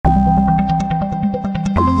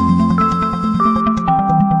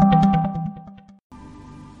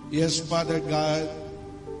Yes, Father God,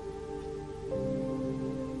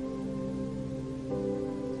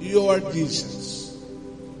 you are Jesus.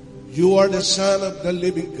 You are the Son of the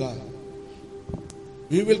living God.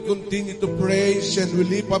 We will continue to praise and we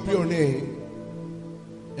lift up your name.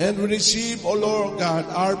 And we receive, O Lord God,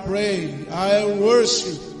 our praise, our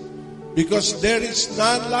worship, because there is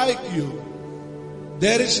none like you.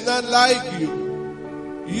 There is none like you.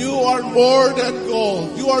 You are more than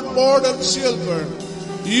gold. You are more than silver.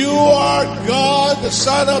 You are God, the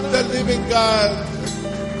Son of the living God.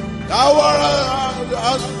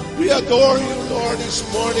 We adore you, Lord, this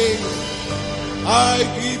morning. I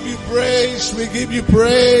give you praise. We give you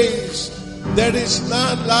praise. There is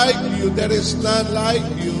none like you. There is none like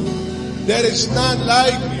you. There is none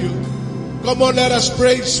like you. Come on, let us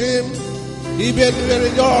praise Him. Even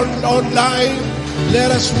when you're online,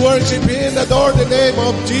 let us worship Him, adore the name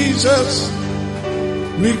of Jesus.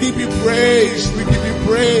 We give you praise. We give you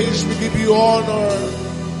praise. We give you honor.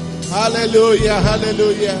 Hallelujah.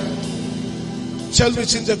 Hallelujah. Shall we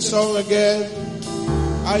sing that song again?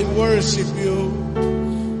 I worship you.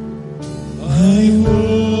 I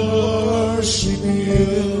worship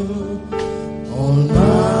you,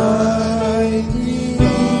 Almighty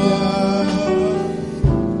God.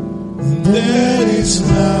 There is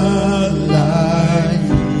none like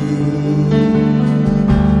you.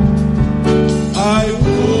 I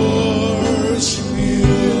worship you,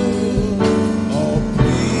 O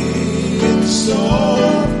Prince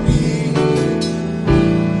of Peace.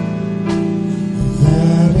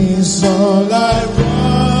 That is all I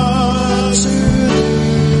want to do.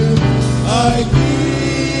 I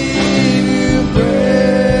give you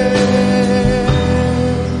praise.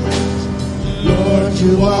 Lord,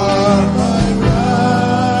 you are my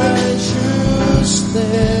righteousness.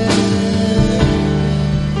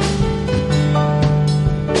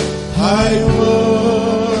 I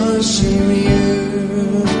worship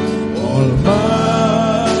you,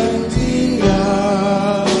 Almighty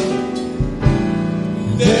God.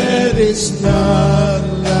 There is none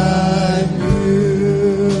like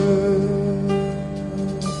you.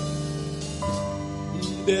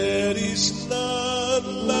 There is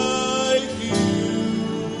none like you.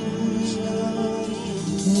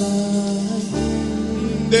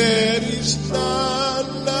 There is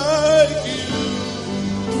none like you.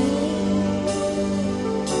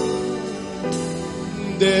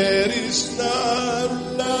 There is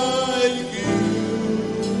none like you.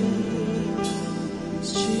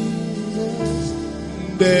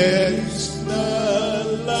 There is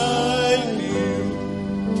none like you.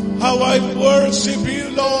 How I worship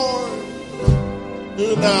you, Lord.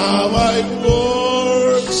 Now I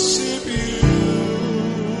worship you.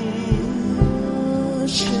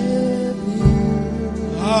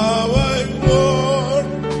 How I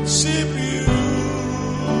worship you.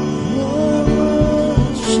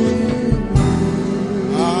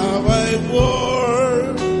 How I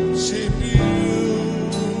worship you.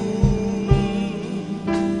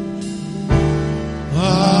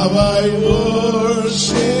 How I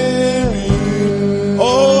worship you.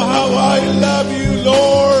 Oh, how I love you,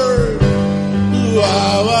 Lord.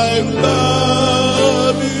 How I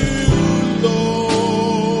love you, Lord.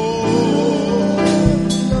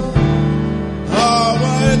 How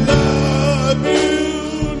I love you,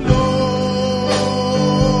 Lord.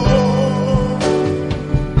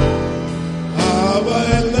 How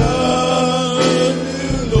I love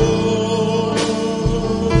you, Lord.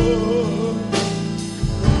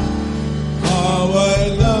 How I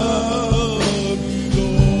love you,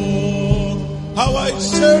 Lord. How I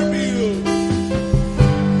serve you.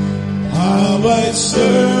 How I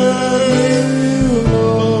serve you,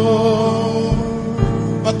 Lord.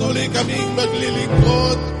 Patuloy kaming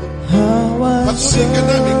maglilingkod. Patuloy ka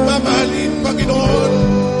naming mamahalin, Panginoon.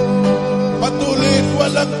 Patuloy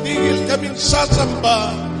walang tigil kaming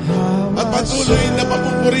sasamba. At patuloy na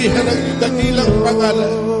mapupurihan ang iyong dakilang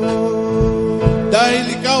pangalan. Dahil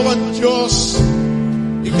ikaw ang Diyos,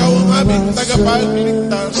 ikaw ang aming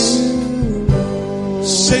tagapagligtas.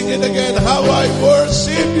 Sing it again, how I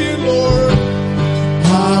worship you, Lord.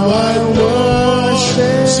 How I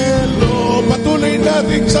worship you, Lord. Patuloy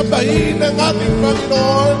nating sambahin ang ating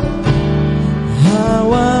Panginoon.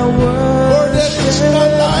 How I For there is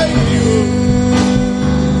none like you.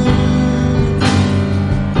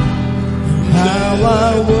 How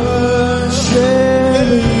I worship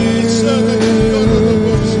you.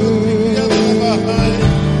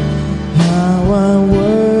 How I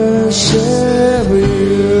worship you.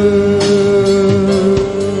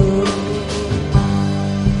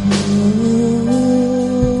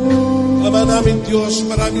 Ama namin Diyos,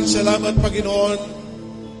 maraming salamat, Panginoon,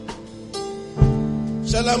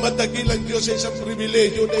 Salamat dakilang Diyos sa isang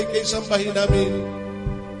pribiledyo na ikaisambahin namin.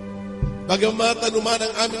 Bagamat anuman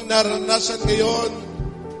ang aming naranasan ngayon,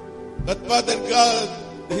 that Father God,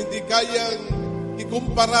 hindi kayang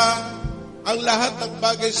ikumpara ang lahat ng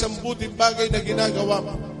bagay sa buting bagay na ginagawa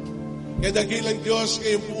mo. Kaya dakilang Diyos,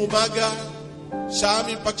 ngayong po umaga, sa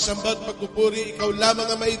aming pagsamba at pagpupuri, ikaw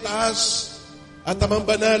lamang ang maitaas at amang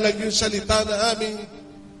banalag yung salita na aming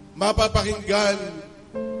mapapakinggan.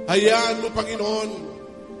 Hayaan mo, Panginoon,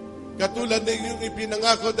 katulad ng iyong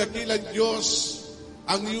ipinangako, dakilang Diyos,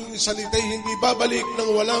 ang iyong salita'y hindi babalik ng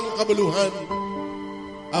walang kabuluhan.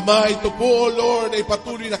 Ama, ito po, O Lord, ay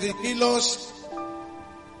patuloy na kikilos,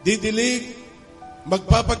 didilig,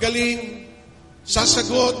 magpapagaling,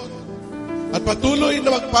 sasagot, at patuloy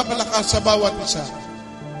na magpapalakas sa bawat isa.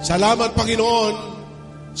 Salamat, Panginoon,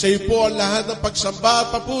 sa iyo po ang lahat ng pagsamba at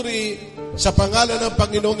papuri sa pangalan ng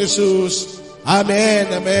Panginoong Yesus.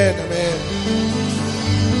 Amen, amen, amen.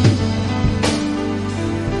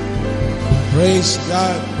 Praise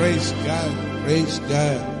God, praise God, praise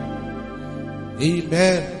God.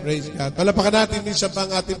 Amen, praise God. Palapakan natin din sa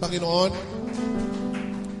ating Panginoon.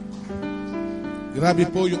 Grabe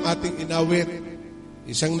po yung ating inawit.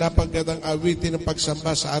 Isang napagandang awitin ng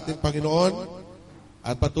pagsamba sa ating Panginoon.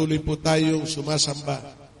 At patuloy po tayong sumasamba.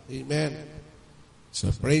 Amen.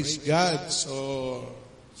 So praise God. So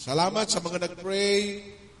salamat sa mga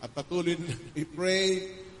nag-pray at patuloy na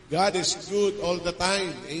i-pray. God is good all the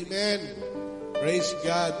time. Amen. Praise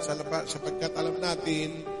God sapagkat alam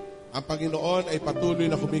natin ang Panginoon ay patuloy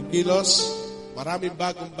na kumikilos. Maraming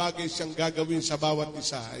bagong bagay siyang gagawin sa bawat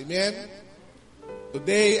isa. Amen.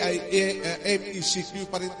 Today ay MECQ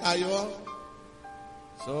pa rin tayo.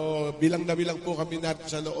 So bilang na bilang po kami natin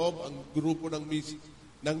sa loob ang grupo ng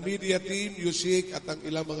media team, music at ang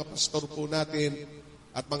ilang mga pastor po natin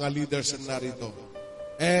at mga leaders na narito.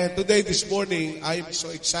 And today, this morning, I'm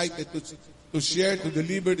so excited to share, to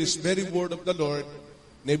deliver this very word of the Lord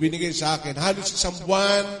na ibinigay sa akin. Halos isang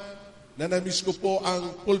buwan na namiss ko po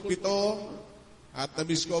ang pulpito at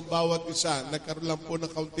namiss ko ang bawat isa. Nagkaroon lang po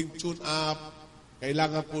ng kaunting tune-up.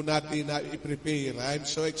 Kailangan po natin na i-prepare. I'm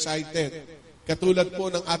so excited. Katulad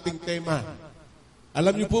po ng ating tema.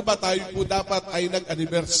 Alam niyo po ba, tayo po dapat ay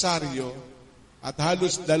nag-anibersaryo at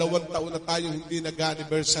halos 2 taon na tayo hindi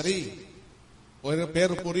nag-anniversary.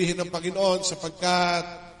 Pero purihin ng Panginoon sapagkat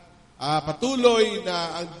patuloy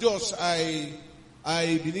na ang Diyos ay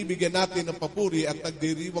binibigyan natin ng papuri at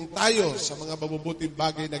nagdiriwang tayo sa mga mabubuting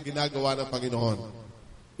bagay na ginagawa ng Panginoon.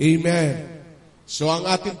 Amen. So ang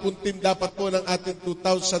ating puntim dapat po ng ating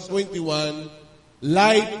 2021,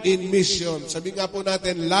 Life in Mission. Sabi nga po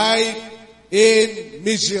natin, Life in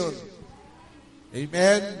Mission.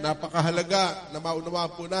 Amen. Napakahalaga na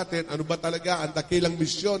maunawaan po natin ano ba talaga ang dakilang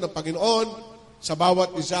misyon ng Panginoon sa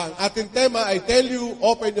bawat isa. Ang ating tema, I tell you,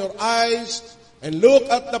 open your eyes and look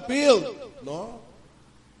at the field. No?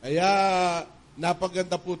 Kaya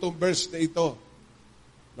napaganda po itong verse na ito.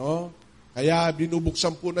 No? Kaya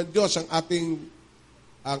binubuksan po ng Diyos ang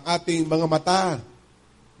ating mga mata.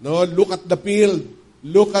 No? Look at the field.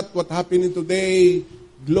 Look at what happening today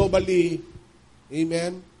globally.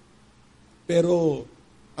 Amen. Pero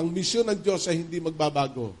ang misyon ng Diyos ay hindi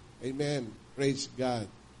magbabago. Amen. Praise God.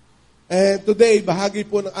 And today, bahagi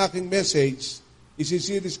po ng aking message,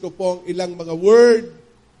 isisiris ko po ang ilang mga word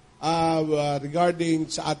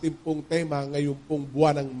regarding sa ating pong tema ngayong pong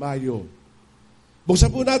buwan ng Mayo.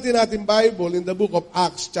 Buksan po natin ating Bible in the book of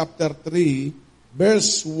Acts chapter 3,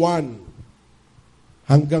 verse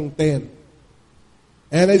 1 hanggang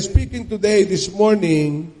 10. And I'm speaking today, this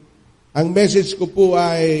morning, ang message ko po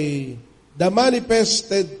ay the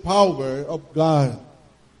manifested power of God.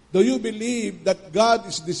 Do you believe that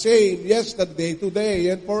God is the same yesterday,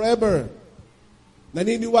 today, and forever?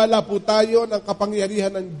 Naniniwala po tayo ng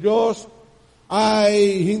kapangyarihan ng Diyos ay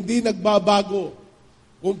hindi nagbabago.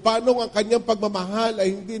 Kung paano ang kanyang pagmamahal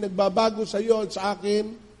ay hindi nagbabago sa iyo at sa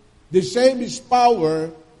akin, the same is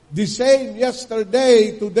power, the same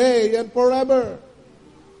yesterday, today, and forever.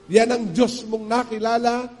 Yan ang Diyos mong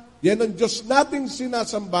nakilala, yan ang Diyos nating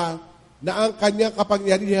sinasamba na ang kanyang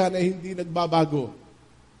kapangyarihan ay hindi nagbabago.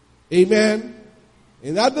 Amen?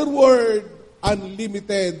 In other words,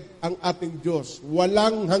 unlimited ang ating Diyos.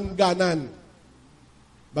 Walang hangganan.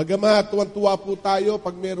 Bagamat tuwan-tuwa po tayo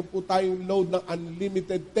pag meron po tayong load ng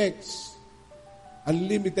unlimited text,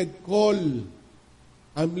 unlimited call,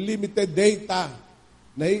 unlimited data,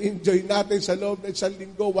 nai-enjoy natin sa loob ng isang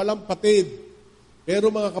linggo, walang patid.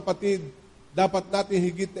 Pero mga kapatid, dapat natin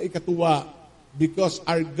higit na ikatuwa because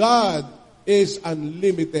our God is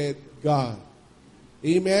unlimited God.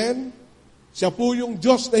 Amen? Siya po yung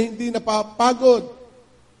Diyos na hindi napapagod.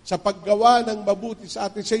 sa paggawa ng mabuti sa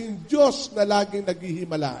atin. Siya yung Diyos na laging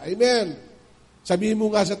naghihimala. Amen. Sabihin mo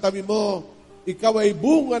nga sa tabi mo, ikaw ay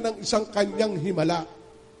bunga ng isang kanyang himala.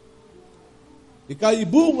 Ikaw ay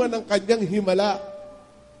bunga ng kanyang himala.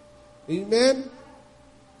 Amen.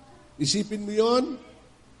 Isipin mo yon.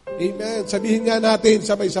 Amen. Sabihin nga natin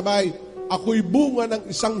sabay-sabay, ako'y bunga ng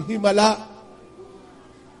isang himala.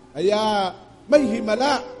 Kaya may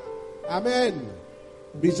himala. Amen.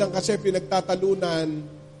 Bisan kasi pinagtatalunan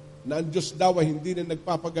na ang Diyos daw ay hindi na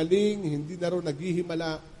nagpapagaling, hindi na rin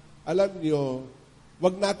naghihimala. Alam nyo,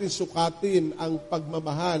 wag natin sukatin ang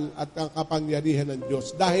pagmamahal at ang kapangyarihan ng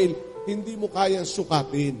Diyos dahil hindi mo kayang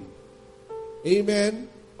sukatin. Amen?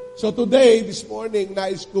 So today, this morning,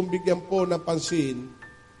 nais kong bigyan po ng pansin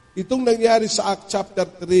itong nangyari sa Acts chapter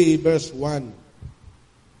 3, verse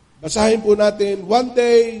 1. Basahin po natin, one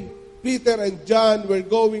day, Peter and John were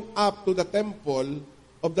going up to the temple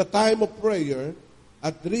of the time of prayer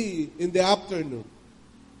at 3 in the afternoon.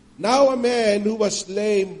 Now a man who was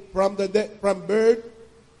lame from birth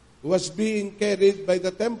was being carried by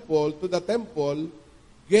the temple to the temple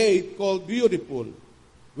gate called Beautiful,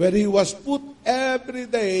 where he was put every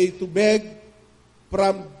day to beg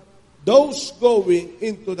from those going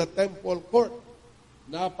into the temple court.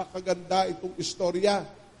 Napakaganda itong istorya.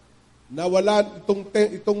 Nawalan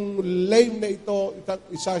itong lame na ito,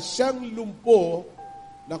 isa siyang lumpo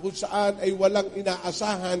na kung saan ay walang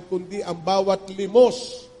inaasahan kundi ang bawat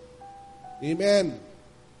limos. Amen.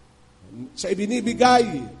 Sa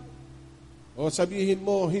ibinibigay. O sabihin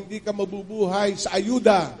mo, hindi ka mabubuhay sa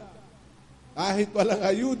ayuda. Kahit walang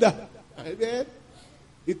ayuda. Amen.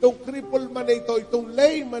 Itong cripple man na ito, itong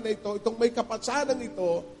lame man na ito, itong may kapansanan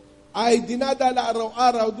ito, ay dinadala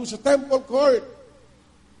araw-araw doon sa temple court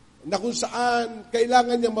na kung saan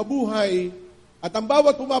kailangan niya mabuhay at ang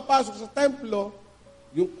bawat pumapasok sa templo,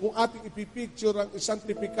 kung ating ipipicture ang isang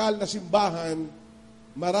tipikal na simbahan,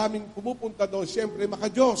 maraming pumupunta doon, siyempre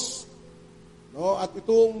maka-Diyos. No? At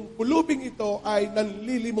itong pulubing ito ay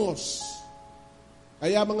nanlilimos.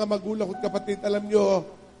 Kaya mga magulang at kapatid, alam nyo,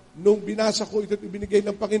 nung binasa ko ito at ibinigay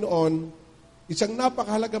ng Panginoon, isang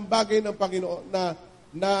napakahalagang bagay ng Panginoon na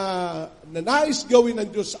nais gawin ng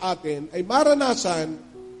Diyos sa atin ay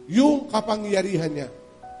maranasan yung kapangyarihan niya.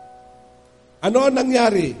 Ano ang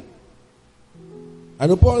nangyari?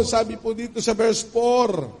 Ano po ang sabi po dito sa verse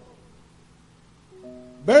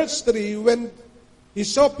 4? Verse 3, when he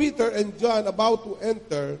saw Peter and John about to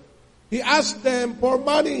enter, he asked them for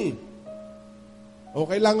money. O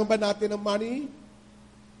kailangan ba natin ng money?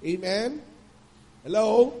 Amen?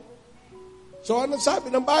 Hello? So ano sabi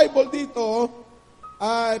ng Bible dito?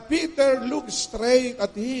 Peter looked straight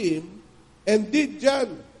at him, and did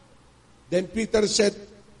John. Then Peter said,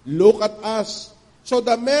 look at us. So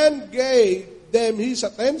the man gave them his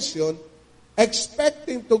attention,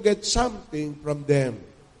 expecting to get something from them.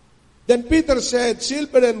 Then Peter said,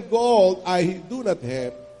 silver and gold I do not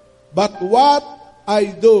have, but what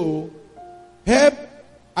I do have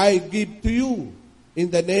I give to you. In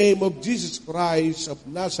the name of Jesus Christ of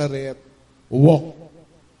Nazareth, walk.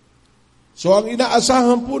 So ang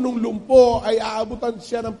inaasahan po nung lumpo ay aabutan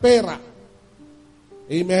siya ng pera.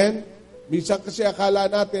 Amen? Minsan kasi akala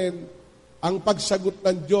natin, ang pagsagot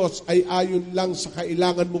ng Diyos ay ayon lang sa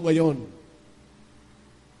kailangan mo ngayon.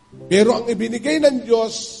 Pero ang ibinigay ng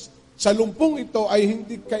Diyos sa lumpong ito ay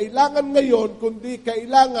hindi kailangan ngayon, kundi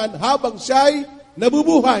kailangan habang siya'y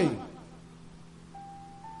nabubuhay.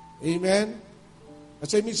 Amen?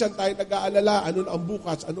 Kasi minsan tayo nag-aalala, ano na ang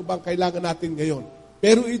bukas, ano bang kailangan natin ngayon.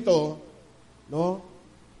 Pero ito, no,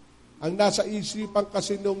 ang nasa isipan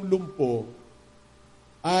kasi nung lumpo,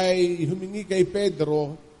 ay humingi kay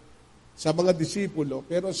Pedro sa mga disipulo.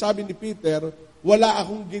 Pero sabi ni Peter, wala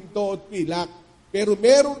akong ginto at pilak, pero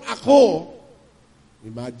meron ako.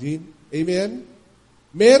 Imagine, amen?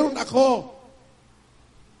 Meron ako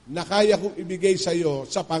na kaya kong ibigay sa iyo.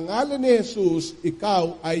 Sa pangalan ni Jesus,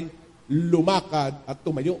 ikaw ay lumakad at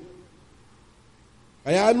tumayo.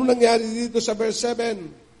 Kaya ano nangyari dito sa verse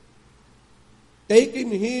 7?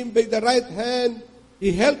 Taking him by the right hand,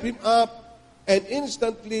 he helped him up, and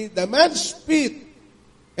instantly the man's feet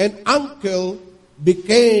and ankle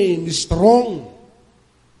became strong.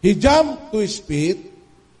 He jumped to his feet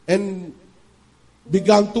and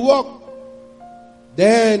began to walk.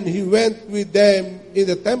 Then he went with them in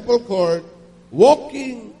the temple court,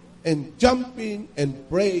 walking and jumping and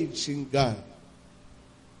praising God.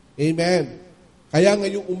 Amen. Kaya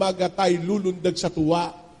ngayong umaga tayo lulundag sa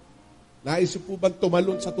tuwa. Naisip po bang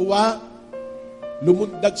tumalon sa tuwa?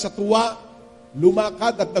 Lumundag sa tuwa?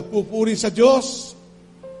 Lumakad at nagpupuri sa Diyos.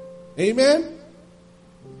 Amen?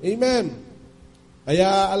 Amen.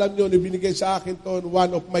 Kaya alam nyo, binigay sa akin to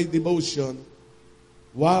one of my devotion.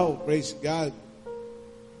 Wow, praise God.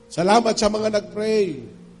 Salamat sa mga nag-pray.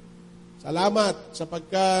 Salamat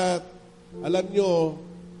sapagkat, alam nyo,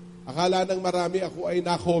 akala ng marami ako ay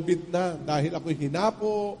na-COVID na dahil ako'y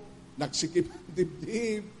hinapo, nagsikip ng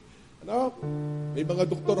dibdib. Ano? May mga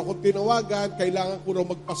doktor akong tinawagan, kailangan ko raw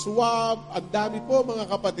magpaswab. Ang dami po mga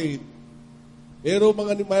kapatid. Pero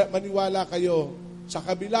mga maniwala kayo, sa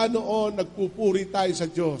kabila noon, nagpupuri tayo sa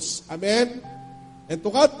Diyos. Amen? And to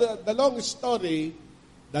cut the long story,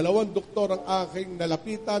 2 doktor ang aking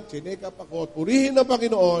nalapitan, sinekap ako, at purihin ng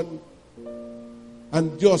Panginoon, ang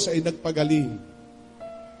Diyos ay nagpagaling.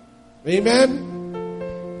 Amen?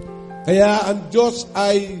 Kaya ang Diyos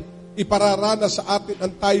ay ipararana sa atin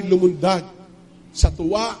ang tayo lumundag sa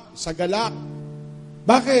tuwa, sa galak.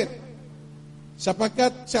 Bakit?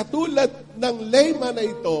 Sapagkat sa tulad ng lema na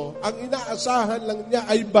ito, ang inaasahan lang niya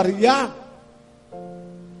ay barya.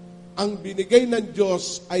 Ang binigay ng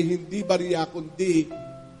Diyos ay hindi barya, kundi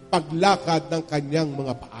paglakad ng kanyang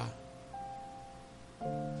mga paa.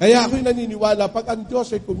 Kaya ako'y naniniwala, pag ang Diyos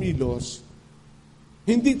ay kumilos,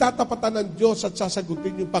 hindi tatapatan ng Diyos at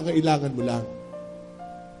sasagutin yung pangailangan mo lang.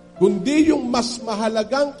 Kundi yung mas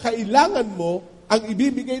mahalagang kailangan mo ang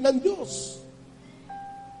ibibigay ng Diyos.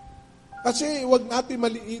 Kasi huwag natin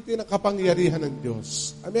maliitin ang kapangyarihan ng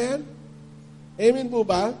Diyos. Amen? Amen po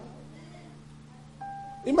ba?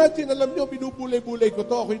 Imagine, alam nyo, binubulay-bulay ko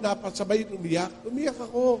to, ako'y napasabay umiyak. Umiyak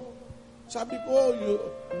ako. Sabi ko,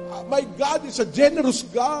 my God is a generous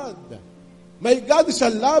God. My God is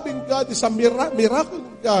a loving God, is a miracle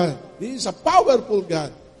God. He is a powerful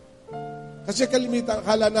God. Kasi kalimitan,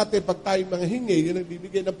 akala natin, pag tayo mga hingi, yun ang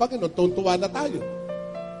bibigay ng Panginoon, tuntuwa na tayo.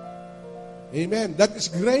 Amen. That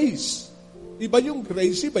is grace. Iba yung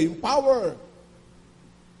grace, iba yung power.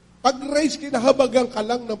 Pag grace, kinahabagan ka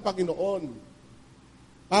lang ng Panginoon.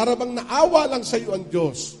 Para bang naawa lang sa iyo ang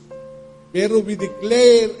Diyos. Pero we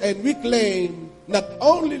declare and we claim not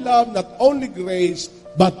only love, not only grace,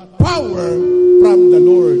 but power from the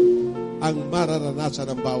Lord ang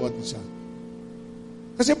mararanasan ng bawat isa.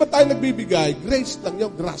 Kasi ba't tayo nagbibigay? Grace lang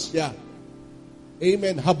yung grasya.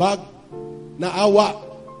 Amen. Habag. Naawa.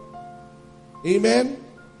 Amen.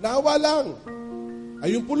 Naawa lang.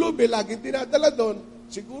 Ay yung pulubi, laging dinadala doon.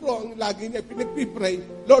 Siguro, ang lagi niya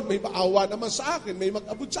pinagpipray, Lord, may maawa naman sa akin, may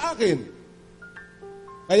mag-abot sa akin.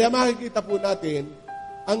 Kaya makikita po natin,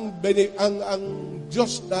 ang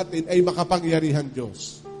Diyos natin ay makapangyarihan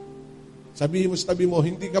Diyos. Sabihin mo sa tabi mo,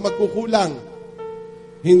 hindi ka magkukulang.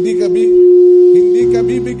 Hindi ka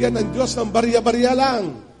bibigyan ng Diyos ng barya-barya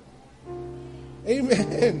lang.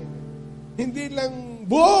 Amen. Hindi lang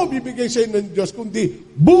buo bibigay sa inyo ng Diyos, kundi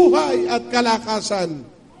buhay at kalakasan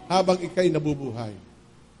habang ikay nabubuhay.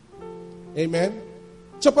 Amen?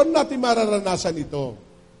 So, paano natin mararanasan ito?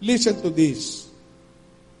 Listen to this.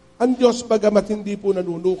 Ang Diyos, bagamat hindi po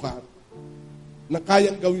nanunukat na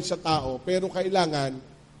kayang gawin sa tao, pero kailangan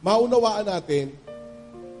maunawaan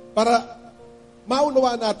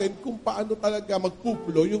natin kung paano talaga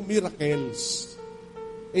magpupulo yung miracles.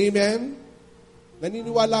 Amen?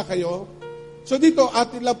 Naniniwala kayo? So dito,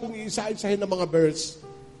 atin lang pong iisa-isahin ng mga verse.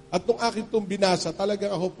 At nung akin itong binasa,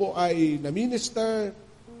 talagang ako po ay na-minister.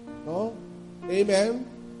 No? Amen?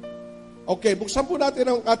 Okay, buksan po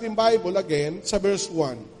natin ang ating Bible again sa verse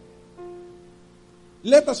 1.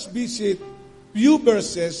 Let us visit few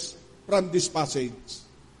verses from this passage.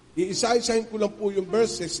 Iisa-isahin ko lang po yung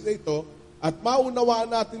verses na ito at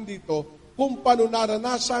maunawaan natin dito kung paano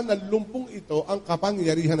naranasan ng lumpong ito ang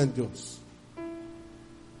kapangyarihan ng Diyos.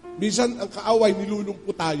 Minsan, ang kaaway,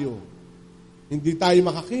 nilulumpo tayo. Hindi tayo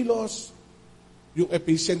makakilos. Yung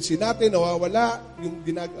efficiency natin, nawawala. Yung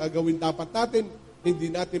ginagawin dapat natin,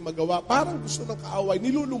 hindi natin magawa. Parang gusto ng kaaway,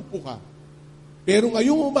 nilulumpo ka. Pero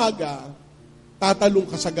ngayong umaga,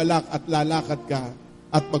 tatalong ka sa galak at lalakad ka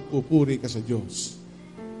at magpupuri ka sa Diyos.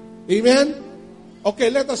 Amen?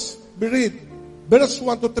 Okay, let us read. Verse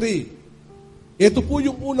 1-3. Ito po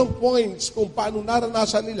yung unang points kung paano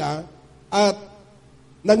naranasan nila at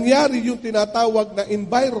nangyari yung tinatawag na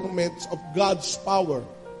environments of God's power.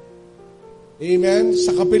 Amen?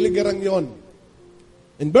 Sa kapiligiran yon.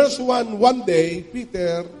 In verse 1, one day,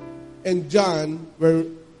 Peter and John were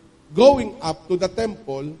going up to the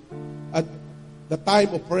temple at the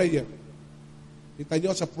time of prayer. Kita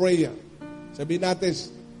nyo sa prayer. Sabihin natin,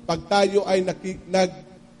 pag tayo ay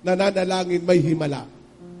nananalangin, may himala.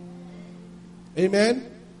 Amen?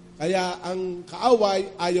 Kaya ang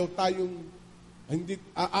kaaway, ayaw tayong hindi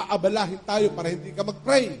aabalahin tayo para hindi ka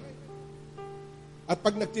mag-pray. At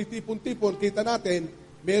pag nagtitipon-tipon, kita natin,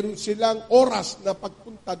 meron silang oras na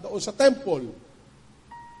pagpunta doon sa temple.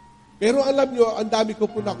 Pero alam nyo, ang dami ko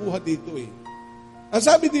po nakuha dito eh. Ang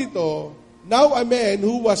sabi dito, now a man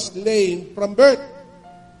who was lame from birth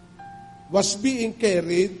was being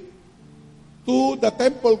carried to the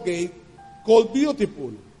temple gate called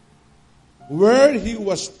Beautiful, where he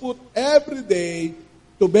was put every day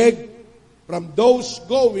to beg from those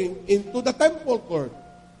going into the temple court.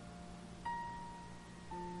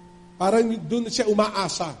 Parang doon siya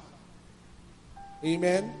umaasa.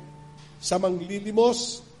 Amen? Sa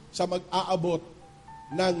manglilimos, sa mag-aabot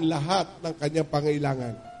ng lahat ng kanyang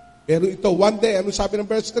pangailangan. Pero ito, one day, ano sabi ng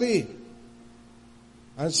verse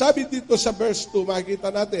 3? Ang sabi dito sa verse 2,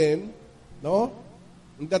 makikita natin, no?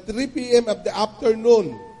 In the 3 p.m. of the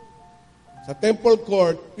afternoon, sa temple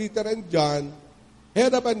court, Peter and John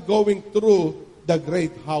head up and going through the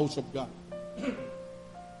great house of God.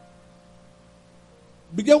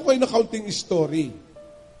 Bigyan ko kayo ng counting story.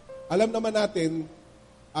 Alam naman natin,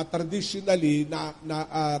 traditionally,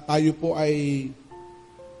 tayo po ay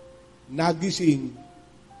nagising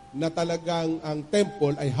na talagang ang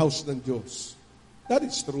temple ay house ng Diyos. That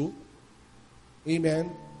is true.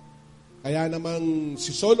 Amen? Kaya naman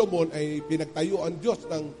si Solomon ay pinagtayo ang Diyos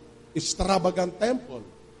ng extravagant temple.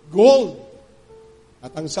 Gold.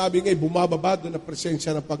 At ang sabi nga ay bumababa doon ang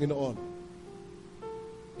presensya ng Panginoon.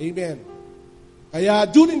 Amen. Kaya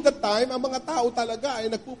during that time, ang mga tao talaga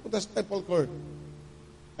ay nagpupunta sa temple court.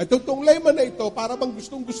 At itong layman na ito, para bang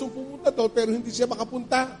gustong-gustong pumunta doon, pero hindi siya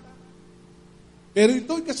makapunta. Pero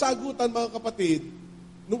ito'y kasagutan, mga kapatid,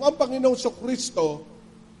 nung ang Panginoong Kristo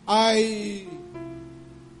ay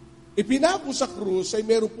ipinako sa krus, ay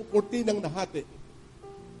meron po kortinang nahati.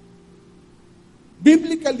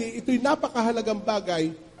 Biblically, ito'y napakahalagang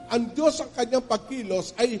bagay. Ang Diyos ang kanyang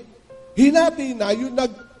pagkilos ay hinati na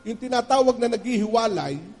yung tinatawag na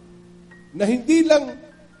naghihiwalay, na hindi lang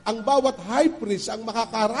ang bawat high priest ang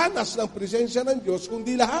makakaranas ng presensya ng Diyos,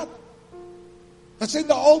 kundi lahat. Kasi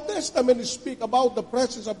the Old Testament speak about the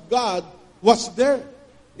presence of God was there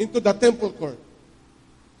into the temple court.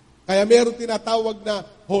 Kaya meron tinatawag na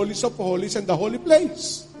Holies of Holies and the Holy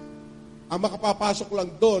Place. Ang makapapasok lang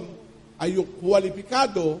doon ay yung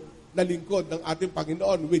kwalipikado na lingkod ng ating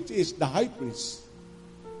Panginoon, which is the high priest.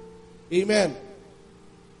 Amen.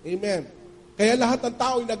 Amen. Kaya lahat ng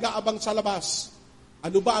tao ay nag-aabang sa labas.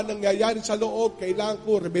 Ano ba ang nangyayari sa loob? Kailangan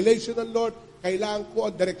ko revelation ng Lord. Kailangan ko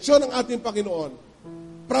ang direksyon ng ating Panginoon.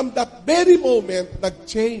 From that very moment,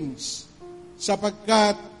 nag-change.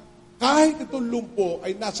 Sapagkat kahit itong lumpo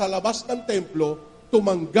ay nasa labas ng templo,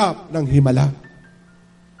 tumanggap ng himala.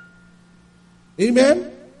 Amen?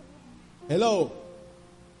 Hello?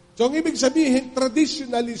 So, ang ibig sabihin,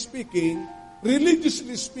 traditionally speaking,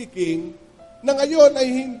 religiously speaking, na ngayon ay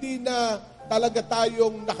hindi na talaga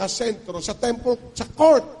tayong nakasentro sa temple, sa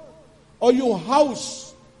court, o yung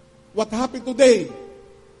house. What happened today?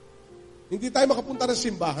 Hindi tayo makapunta ng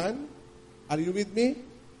simbahan. Are you with me?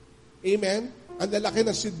 Amen? Ang lalaki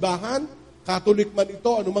ng simbahan, Catholic man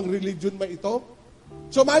ito, anumang religion man ito.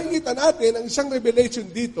 So makikita natin, ang isang revelation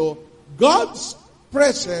dito, God's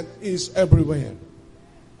presence is everywhere.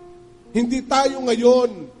 Hindi tayo ngayon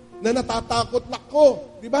na natatakot,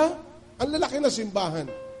 nako, di ba? Ang lalaki ng simbahan.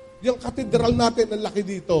 Yung katedral natin, ang laki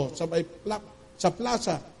dito, sa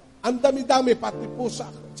plaza. Ang dami-dami, pati po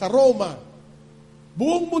sa Roma.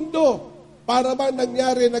 Buong mundo, para ba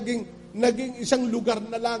nangyari, naging isang lugar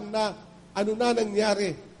na lang na ano na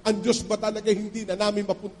nangyari. Ang Diyos ba talaga hindi na namin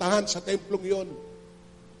mapuntahan sa templong yon?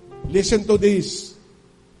 Listen to this.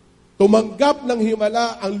 Tumanggap ng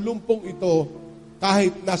himala ang lumpong ito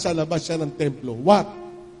kahit nasa labas siya ng templo. What?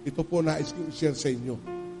 Ito po nais kong i-share sa inyo.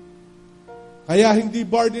 Kaya hindi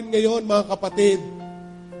burden ngayon, mga kapatid,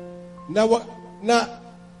 na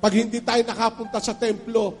pag hindi tayo nakapunta sa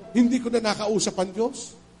templo, hindi ko na nakausap ang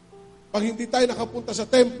Diyos. Pag hindi tayo nakapunta sa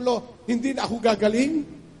templo, hindi na ako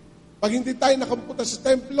gagaling. Pag hindi tayo nakapunta sa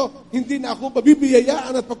templo, hindi na ako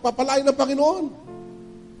mabibiyayaan at pagpapalain ng Panginoon.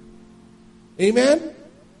 Amen?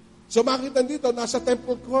 So makita dito, nasa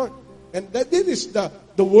temple court. And that is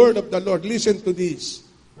the word of the Lord. Listen to this.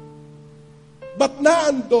 Ba't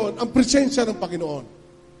naandun ang presensya ng Panginoon?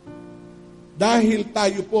 Dahil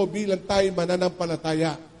tayo po bilang tayo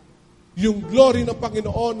mananampalataya, yung glory ng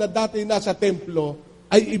Panginoon na dati nasa templo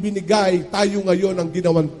ay ibinigay tayo ngayon ang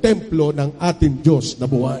ginawang templo ng ating Diyos na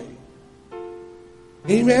buhay.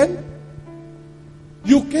 Amen?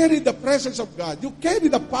 You carry the presence of God. You carry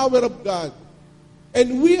the power of God.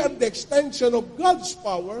 And we are the extension of God's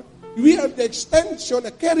power. We are the extension,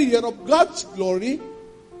 a carrier of God's glory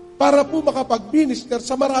para po makapag-minister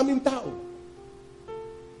sa maraming tao.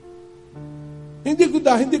 Hindi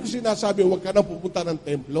ko sinasabi, huwag ka nang pupunta ng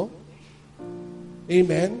templo.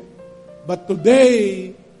 Amen? But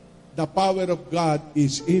today, the power of God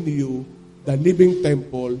is in you, the living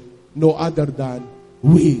temple, no other than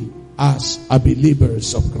we as a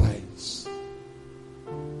believers of Christ.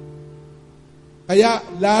 Kaya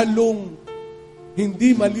lalong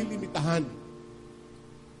hindi malilimitahan.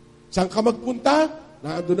 Saan ka magpunta?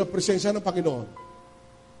 Naandun ang presensya ng Panginoon.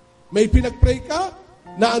 May pinag-pray ka?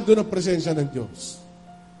 Naandun ang presensya ng Diyos.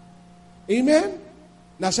 Amen?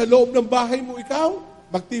 Nasa loob ng bahay mo ikaw,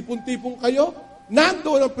 magtipon-tipon kayo,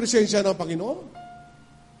 nandoon ang presensya ng Panginoon.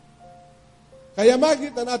 Kaya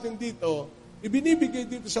makita natin dito, ibinibigay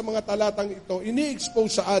dito sa mga talatang ito,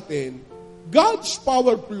 ini-expose sa atin, God's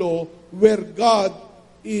power flow where God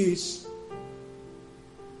is.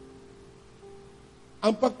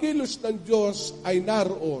 Ang pagkilos ng Diyos ay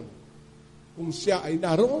naroon. Kung siya ay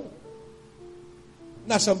naroon,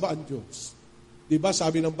 nasaan ba ang Diyos? Diba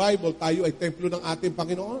sabi ng Bible, tayo ay templo ng ating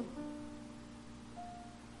Panginoon.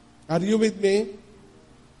 Are you with me?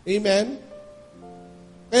 Amen?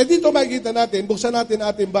 Kaya dito makikita natin, buksan natin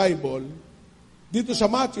ating Bible, dito sa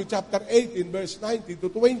Matthew chapter 18, verse 19 to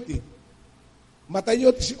 20. Mateo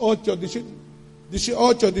 18, 19,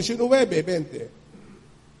 20.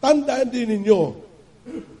 Tandaan din ninyo,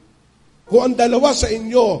 kung ang dalawa sa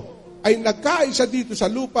inyo ay nagkaisa dito sa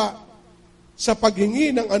lupa sa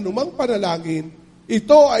paghingi ng anumang panalangin,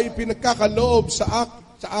 ito ay pinagkakaloob sa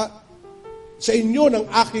inyo ng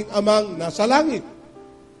aking amang nasa langit.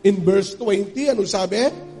 In verse 20, ano sabi?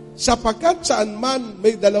 Sapagkat saan man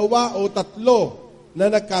may dalawa o tatlo na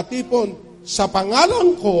nagkatipon sa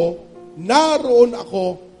pangalan ko, naroon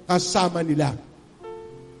ako kasama nila.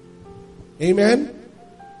 Amen?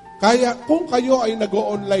 Kaya kung kayo ay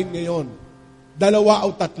nag-o-online ngayon, dalawa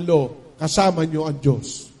o tatlo, kasama nyo ang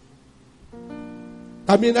Diyos.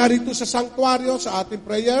 Kami narito sa sanctuaryo, sa ating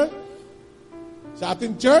prayer, sa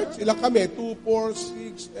ating church, ilang kami? 2,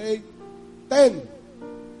 4, 6, 8, 10,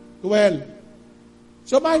 12.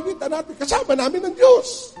 So makikita natin, kasama namin ang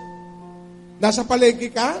Diyos. Nasa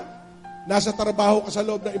palengke ka, nasa trabaho ka sa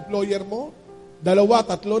loob ng employer mo, dalawa,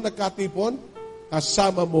 tatlo, nagkatipon,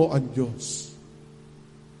 kasama mo ang Diyos.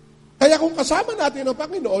 Kaya kung kasama natin ang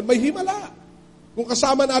Panginoon, may himala. Kung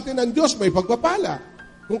kasama natin ang Diyos, may pagpapala.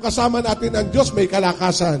 Kung kasama natin ang Diyos, may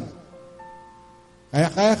kalakasan.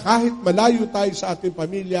 Kaya kahit malayo tayo sa ating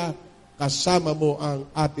pamilya, kasama mo ang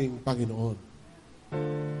ating Panginoon.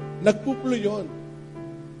 Nagpuplo yun.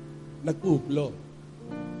 Nagpuplo.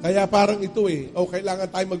 Kaya parang ito kailangan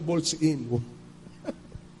tayo mag-bolts in.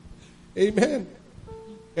 Amen.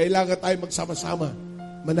 Kailangan tayo magsama-sama.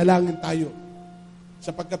 Manalangin tayo.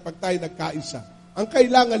 Sapagkat pag tayo nagkaisa. Ang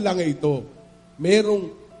kailangan lang ito,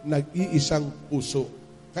 merong nag-iisang puso.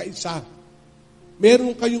 Kaisa.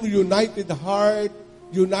 Meron kayong united heart,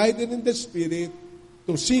 united in the Spirit,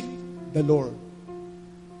 to seek the Lord.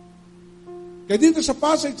 Kaya dito sa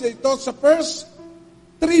passage ito, sa first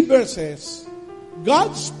 3 verses,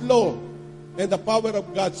 God's flow and the power of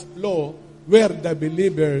God's flow where the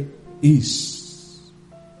believer is.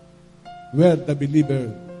 Where the believer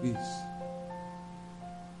is.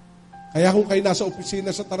 Kaya kung kayo nasa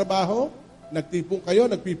opisina sa trabaho, nagtipong kayo,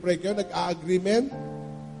 nagpipray kayo, nag-a-agreement,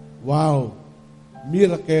 wow,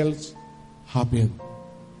 miracles happen.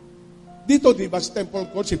 Dito, di ba, sa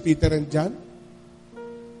temple court, si Peter and John?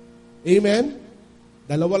 Amen?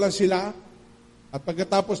 Dalawa lang sila. At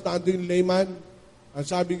pagkatapos na ando yung layman, ang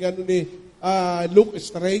sabi nga nun look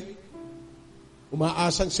straight,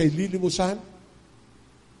 umaasang sa lilimusan.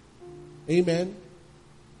 Amen?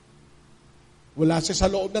 Wala siya sa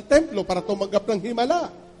loob ng templo para tumanggap ng himala.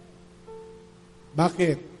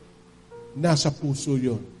 Bakit? Nasa puso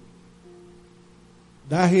yun.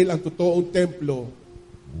 Dahil ang totoong templo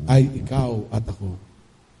ay ikaw at ako.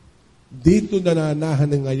 Dito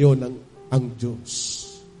nananahan ngayon ang Diyos.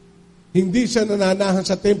 Hindi siya nananahan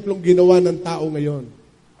sa templong ginawa ng tao ngayon.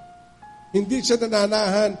 Hindi siya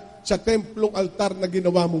nananahan sa templong altar na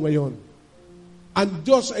ginawa mo ngayon. Ang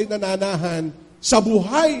Diyos ay nananahan sa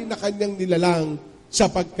buhay na kanyang nilalang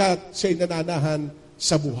sapagkat siya'y nananahan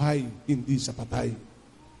sa buhay, hindi sa patay.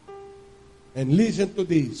 And listen to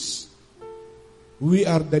this. We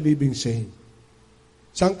are the living saint.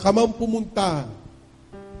 Saan ka man pumunta,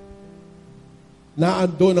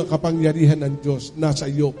 naandun ang kapangyarihan ng Diyos, nasa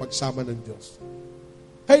iyo pagsama ng Diyos.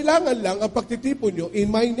 Kailangan lang ang pagtitipon nyo in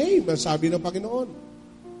my name, ang sabi ng Panginoon.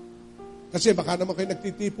 Kasi baka naman kayo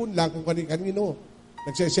nagtitipon lang kung kanino,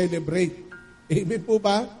 nagse-celebrate. Amen po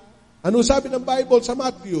ba? Ano sabi ng Bible sa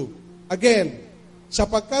Matthew? Again,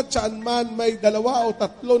 sapagkat saan man may 2 o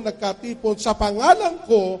 3 nagkatipon sa pangalan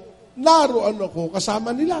ko, naroon ako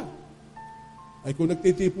kasama nila. Ay kung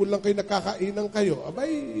nagtitipon lang kayo, nakakainan kayo,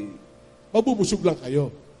 abay, mabubusog lang kayo.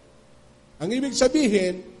 Ang ibig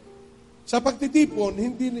sabihin, Sa pagtitipon,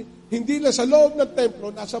 hindi lang sa loob ng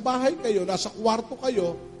templo, nasa bahay kayo, nasa kwarto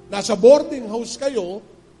kayo, nasa boarding house kayo,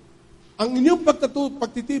 ang inyong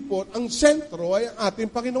pagtitipon, ang sentro ay ang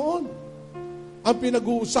ating Panginoon. Ang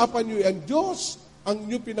pinag-uusapan nyo ay ang Diyos, ang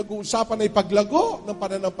inyong pinag-uusapan ay paglago ng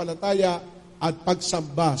pananampalataya at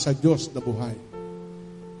pagsamba sa Diyos na buhay.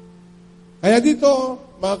 Kaya dito,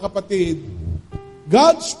 mga kapatid,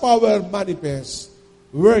 God's power manifests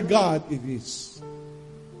where God is.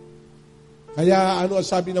 Kaya ano ang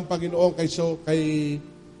sabi ng Panginoon kay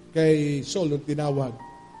Saul nung tinawag?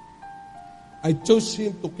 I chose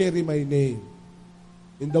him to carry my name.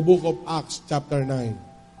 In the book of Acts chapter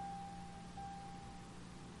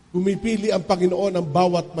 9. Pumipili ang Panginoon ng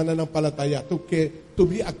bawat mananampalataya to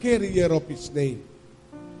be a carrier of His name.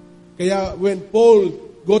 Kaya when Paul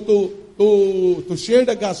go to share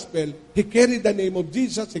the gospel, he carried the name of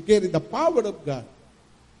Jesus, he carried the power of God.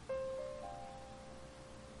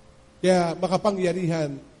 Kaya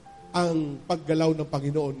makapangyarihan ang paggalaw ng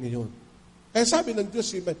Panginoon ngayon. Kaya sabi ng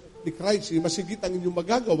Diyos ni Christ, masigit ang inyong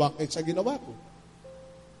magagawa kaysa ginawa ko.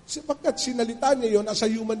 Sapagkat sinalita niya yon as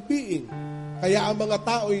a human being. Kaya ang mga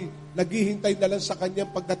tao'y naghihintay na lang sa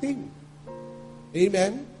kanyang pagdating.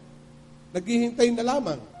 Amen? Naghihintay na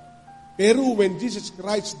lamang. Pero when Jesus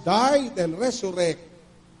Christ died and resurrected,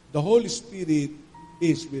 the Holy Spirit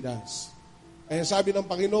is with us. Kaya sabi ng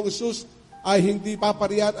Panginoong Jesus, ay hindi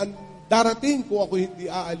papariyan ang darating kung ako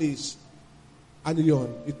hindi aalis. Ano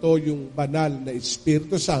yon? Ito yung banal na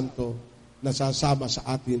Espiritu Santo na sasama sa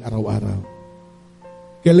atin araw-araw.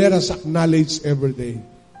 Kaya let us acknowledge every day,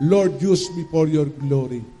 Lord, use me for your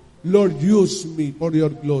glory. Lord, use me for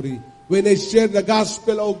your glory. When I share the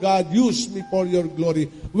gospel, oh God, use me for your glory.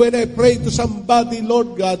 When I pray to somebody,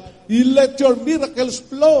 Lord God, you let your miracles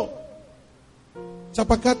flow.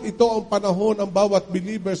 Sapagkat ito ang panahon ng bawat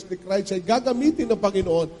believers ni Christ ay gagamitin ng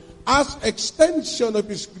Panginoon as extension of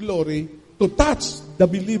His glory to touch the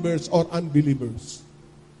believers or unbelievers.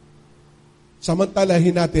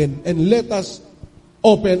 Samantalahin natin and let us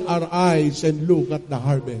open our eyes and look at the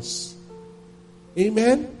harvest.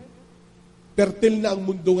 Amen? Fertile na ang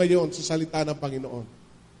mundo ngayon sa salita ng Panginoon.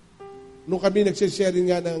 Nung kami nagsisharing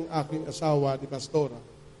nga ng aking asawa, ni Pastora,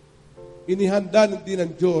 inihanda din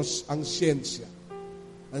ng Diyos ang siyensya.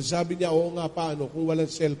 Ang sabi niya, oo nga, paano? Kung walang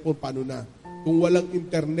cellphone, paano na? Kung walang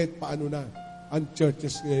internet, paano na? Ang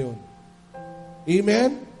churches ngayon.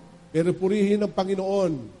 Amen? Pero purihin ng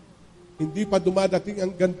Panginoon, hindi pa dumadating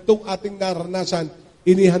ang gantong ating naranasan,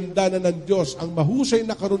 inihanda na ng Diyos ang mahusay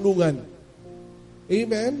na karunungan.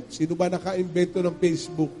 Amen? Sino ba naka-invento ng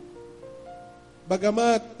Facebook?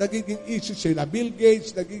 Bagamat nagiging issue sila, Bill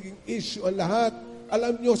Gates, nagiging issue ang lahat.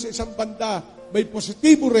 Alam nyo, sa isang banda, may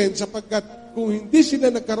positibo rin sapagkat kung hindi sila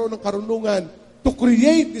nagkaroon ng karunungan to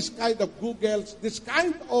create this kind of Googles, this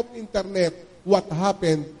kind of internet, what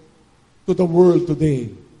happened to the world today?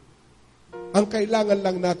 Ang kailangan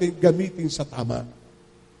lang natin gamitin sa tama.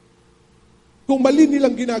 Kung mali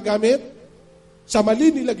nilang ginagamit, sa mali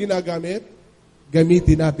nila ginagamit,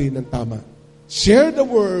 gamitin natin ng tama. Share the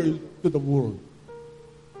word to the world.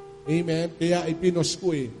 Amen? Kaya ipinos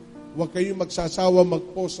ko huwag kayong magsasawa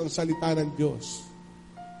mag-post ang salita ng Diyos.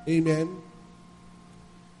 Amen?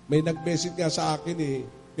 May nag-message nga sa akin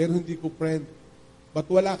pero hindi ko friend. Ba't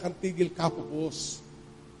wala kang tigil kapupos?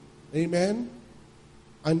 Amen?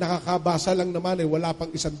 Ang nakakabasa lang naman wala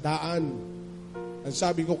pang 100. Ang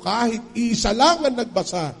sabi ko, kahit isa lang ang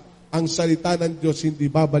nagbasa, ang salita ng Diyos hindi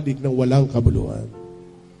babalik ng walang kabuluhan.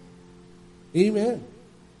 Amen?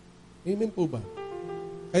 Amen po ba?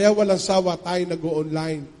 Kaya walang sawa tayo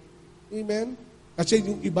nag-o-online. Amen? Kasi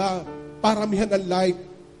yung iba, paramihan ang like.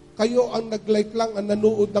 Kayo ang nag-like lang, ang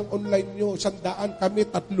nanood ng online nyo, 100, kami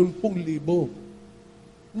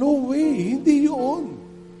 30,000. No way, hindi yun.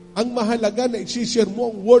 Ang mahalaga na isi-share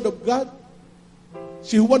mo ang Word of God.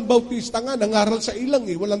 Si Juan Bautista nga, nangaral sa ilang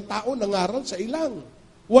Walang tao nangaral sa ilang.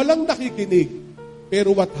 Walang nakikinig.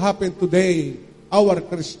 Pero what happened today, our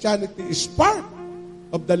Christianity is part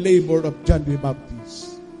of the labor of John the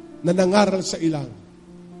Baptist na nangaral sa ilang.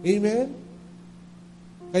 Amen?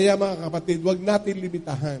 Kaya mga kapatid, wag natin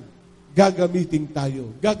limitahan. Gagamitin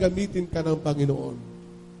tayo. Gagamitin ka ng Panginoon.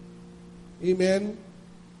 Amen?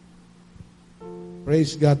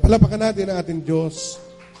 Praise God. Palapakan natin ang ating Diyos.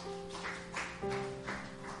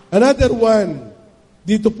 Another one,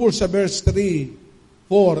 dito po sa verse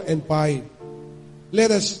 3, 4, and 5.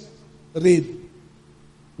 Let us read.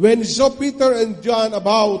 When he saw Peter and John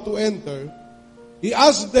about to enter, he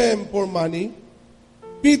asked them for money.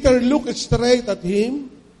 Peter looked straight at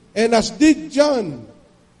him, and as did John.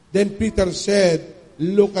 Then Peter said,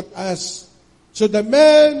 look at us. So the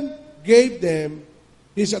man gave them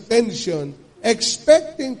his attention,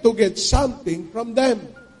 expecting to get something from them.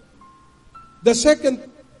 The second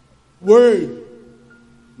word,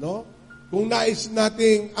 no? Kung nais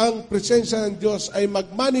nating ang presensya ng Diyos ay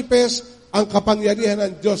mag-manifest, ang kapangyarihan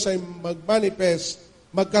ng Diyos ay mag-manifest,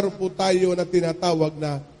 magkaroon po tayo na tinatawag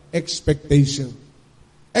na expectation.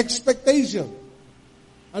 Expectation.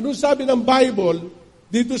 Ano sabi ng Bible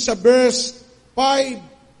dito sa verse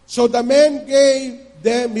 5? So the man gave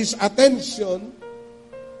them his attention,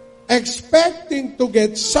 expecting to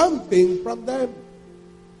get something from them.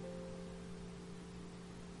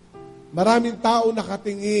 Maraming tao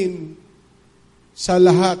nakatingin sa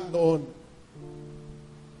lahat noon.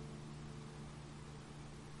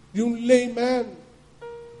 Yung layman,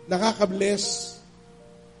 nakakabless,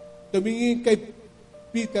 tumingin kay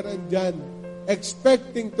Peter and John,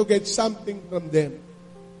 expecting to get something from them.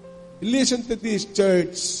 Listen to this,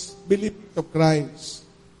 church, believe of Christ.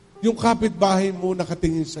 Yung kapitbahay mo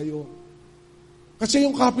nakatingin sa'yo. Kasi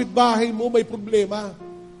yung kapitbahay mo may problema.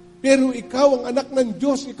 Pero ikaw ang anak ng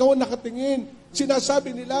Diyos, ikaw ang nakatingin.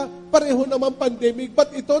 Sinasabi nila, pareho naman pandemic,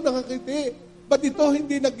 ba't ito nakakiti? Ba't ito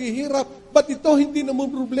hindi naghihirap? Ba't ito hindi naman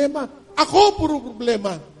problema? Ako puro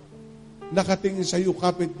problema. Nakatingin sa iyo,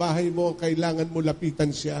 kapitbahay mo, kailangan mo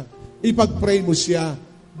lapitan siya. Ipag-pray mo siya.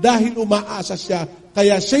 Dahil umaasa siya.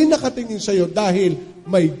 Kaya siya'y nakatingin sa iyo dahil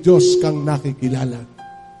may Diyos kang nakikilala.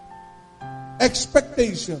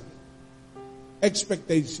 Expectation.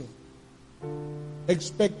 Expectation.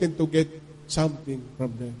 Expecting to get something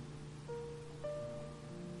from them.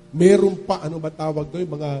 Meron pa, ano ba tawag doon?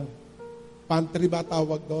 Mga pantry ba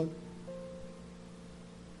tawag doon?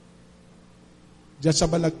 Diyan sa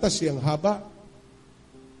Balagtas, ang haba.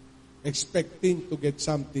 Expecting to get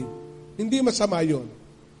something. Hindi masama yun.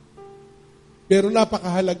 Pero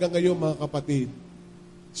napakahalaga ngayon, mga kapatid.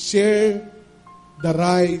 Share the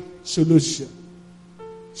right solution.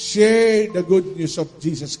 Share the good news of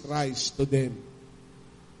Jesus Christ to them.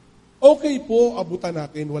 Okay po, abutan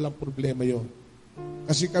natin, walang problema yon.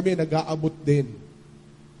 Kasi kami nag-aabot din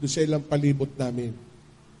doon sa ilang palibot namin.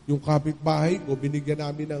 Yung kapitbahay ko, binigyan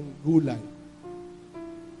namin ng gulay.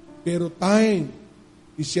 Pero time,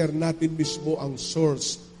 i-share natin mismo ang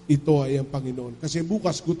source. Ito ay ang Panginoon. Kasi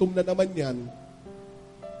bukas, gutom na naman yan.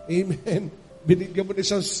 Amen. Binigyan mo na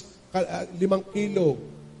isang 5 kilo.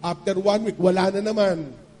 After 1 week, wala na naman.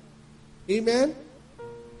 Amen?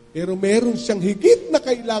 Pero meron siyang higit na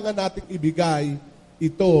kailangan nating ibigay.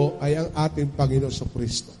 Ito ay ang ating Panginoon sa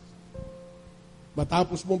Kristo.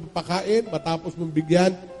 Matapos mong pakain, matapos mong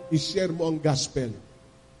bigyan, i-share mo ang gospel.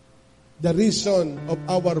 The reason of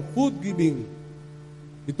our food giving.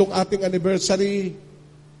 Itong ating anniversary,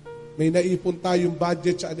 may naipon tayong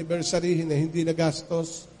budget sa anniversary na hindi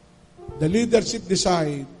nagastos. The leadership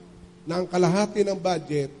decide na ang kalahati ng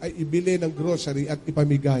budget ay ibili ng grocery at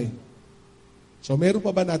ipamigay. So, meron pa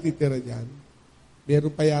ba natitira dyan? Meron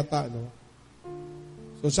pa yata, no?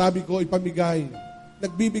 So, sabi ko, ipamigay.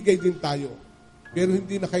 Nagbibigay din tayo. Pero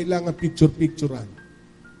hindi na kailangan picture-picturean.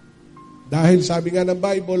 Dahil sabi nga ng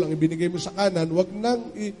Bible, ang ibinigay mo sa kanan, wag nang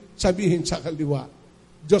sabihin sa kaliwa.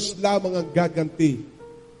 Diyos lamang ang gaganti.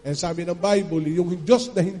 Eh sabi ng Bible, yung Diyos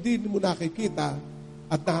na hindi mo nakikita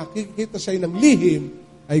at nakikita sa'yo ng lihim,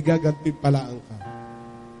 ay gaganti palaan ka.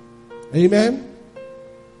 Amen?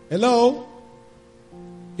 Hello?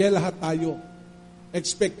 Kaya lahat tayo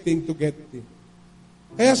expecting to get it.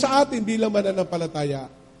 Kaya sa atin bilang mananampalataya,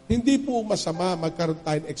 hindi po masama magkaroon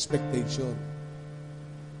tayo ng expectation.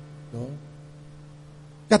 No?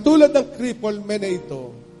 Katulad ng crippled man na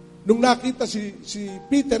ito, nung nakita si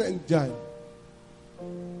Peter and John,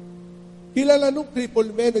 kilala nung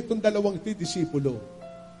crippled man itong dalawang disipulo.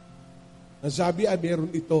 Ang sabi, meron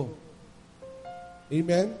ito.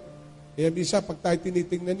 Amen? Kaya misa, pag tayo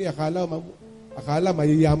tinitingnan niya, akala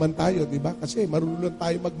mayayaman tayo, di ba? Kasi marunong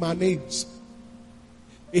tayo mag-manage.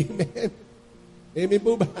 Amen? Amen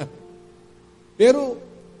po ba? Pero,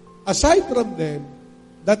 aside from them,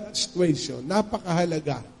 that situation,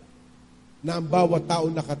 napakahalaga na ang bawat tao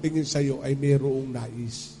nakatingin sa iyo ay mayroong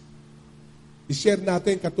nais. I-share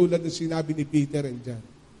natin katulad ng sinabi ni Peter and John.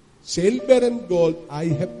 Silver and gold I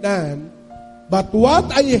have none, but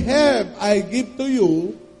what I have I give to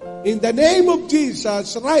you. In the name of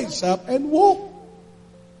Jesus, rise up and walk.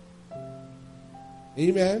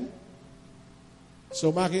 Amen?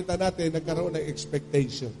 So makita natin, nagkaroon ng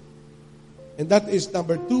expectation. And that is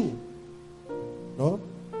number 2. No?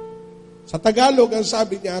 Sa Tagalog, ang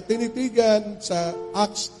sabi niya, tinitigan sa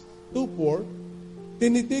Acts 2:4,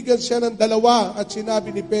 tinitigan siya ng dalawa at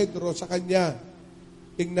sinabi ni Pedro sa kanya,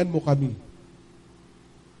 tingnan mo kami.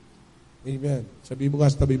 Amen. Sabi mo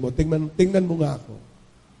nga sa tabi mo, tingnan mo nga ako.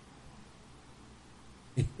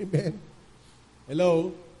 Amen.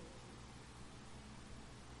 Hello?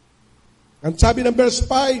 Ang sabi ng verse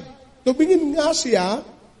 5, tumingin nga siya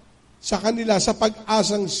sa kanila sa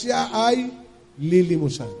pag-asang siya ay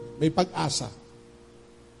lilimusan. May pag-asa.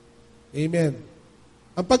 Amen.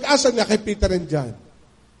 Ang pag-asa niya kay Peter and John.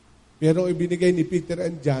 Pero ibinigay ni Peter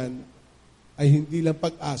and John ay hindi lang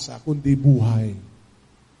pag-asa, kundi buhay.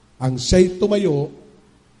 Ang siya'y tumayo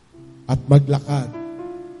at maglakad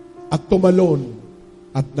at tumalon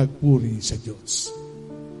at nagpuri sa Diyos.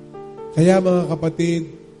 Kaya mga kapatid,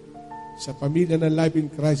 sa pamilya ng Life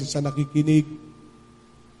in Christ sa nakikinig,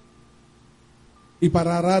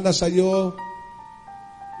 ipararana sa iyo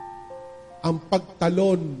ang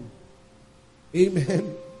pagtalon. Amen.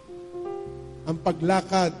 Ang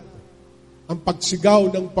paglakad, ang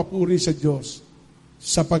pagsigaw ng papuri sa Diyos,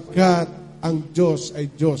 sapagkat ang Diyos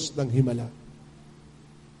ay Diyos ng himala.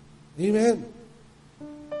 Amen.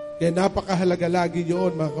 Kaya napakahalaga lagi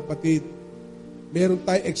yun, mga kapatid. Meron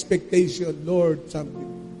tayong expectation, Lord,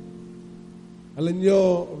 something. Alam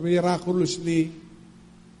nyo, miraculously,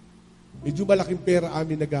 medyo malaking pera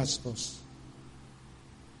amin na gastos.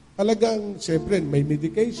 Talagang, siyempre, may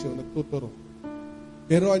medication, nagtuturo.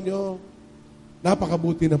 Pero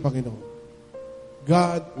napakabuti ng Panginoon.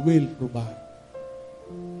 God will provide.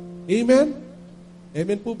 Amen?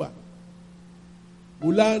 Amen po ba?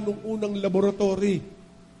 Mula nung unang laboratory,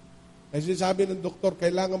 kasi sabi ng doktor,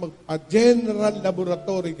 kailangan magpa-general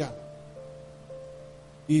laboratory ka.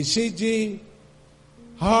 ECG,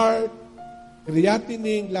 heart,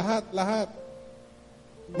 creatinine, lahat.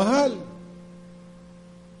 Mahal.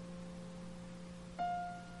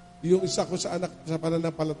 Yung isa ko sa anak sa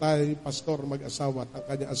pananampalataya, yung pastor, mag-asawa, at ang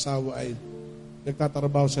kanyang asawa ay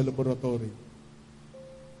nagtatrabaho sa laboratory.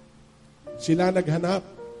 Sila naghanap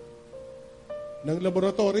ng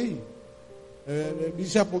laboratory.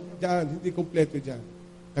 Bisa po dyan, hindi kompleto dyan.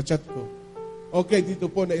 Kachat ko. Okay, dito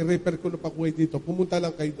po, na-refer ko na pakuwi dito. Pumunta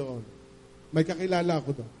lang kayo doon. May kakilala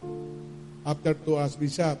ako doon. After 2 hours,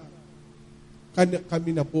 Bishop,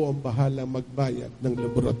 kami na po ang bahala magbayad ng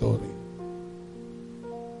laboratory.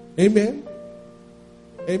 Amen?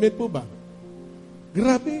 Amen po ba?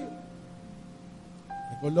 Grabe.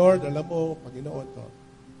 Ako, Lord, alam mo, Panginoon to.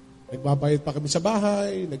 Nagbabayad pa kami sa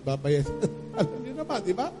bahay, nagbabayad. Alam niyo naman,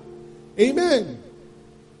 di ba? Amen.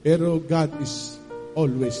 Pero God is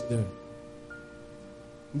always there.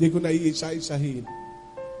 Hindi ko na iisa-isahin.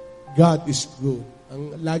 God is good.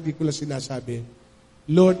 Ang lagi ko lang sinasabi,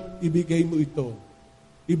 Lord, ibigay mo ito.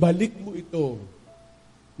 Ibalik mo ito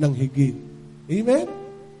ng higit. Amen?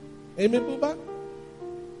 Amen po ba?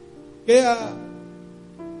 Kaya,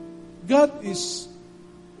 God is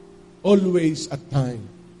always at time.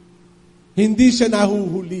 Hindi siya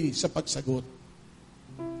nahuhuli sa pagsagot.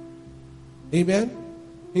 Amen?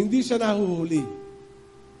 Hindi siya nahuhuli.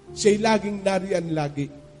 Siya'y laging nariyan lagi.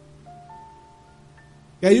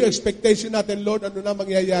 Kaya yung expectation natin, Lord, ano na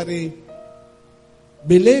mangyayari?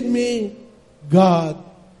 Believe me, God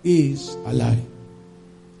is alive.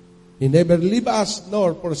 He never leave us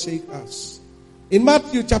nor forsake us. In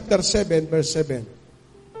Matthew chapter 7, verse 7,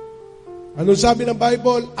 ano sabi ng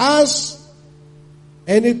Bible? Ask,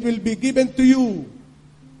 and it will be given to you.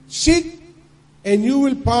 Seek, and you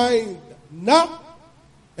will find. Knock,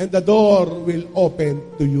 and the door will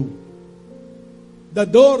open to you. The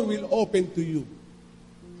door will open to you.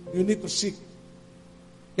 You need to seek.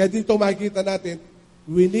 Kaya dito makikita natin,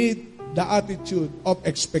 we need the attitude of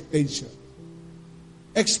expectation.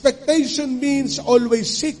 Expectation means always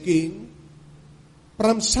seeking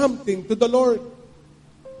from something to the Lord.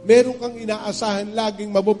 Meron kang inaasahan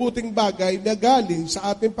laging mabubuting bagay na galing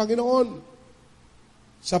sa ating Panginoon.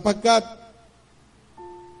 Sapagkat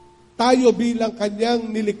tayo bilang Kanyang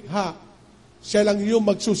nilikha, siya lang yung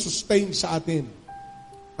magsusustain sa atin.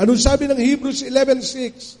 Anong sabi ng Hebrews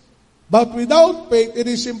 11:6? But without faith, it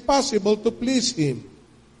is impossible to please Him.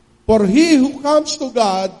 For he who comes to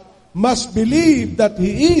God must believe that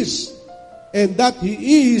He is, and that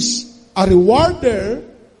He is a rewarder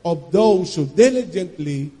of those who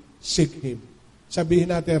diligently seek Him.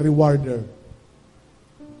 Sabihin natin, rewarder.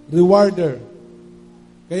 Rewarder.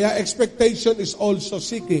 Kaya expectation is also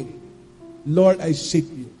seeking. Lord, I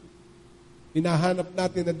seek You. Hinahanap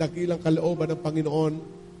natin ang dakilang kalooban ng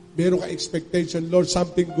Panginoon. Meron ka expectation, Lord,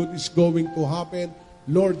 something good is going to happen.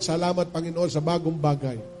 Lord, salamat Panginoon sa bagong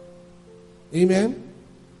bagay. Amen?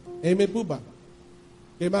 Amen po ba?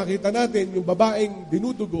 Kaya makita natin yung babaeng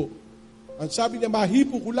dinudugo. Ang sabi niya,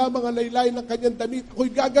 mahipo ko lamang ang laylay ng kanyang damit,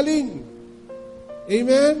 ako'y gagaling.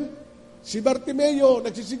 Amen? Si Bartimeo,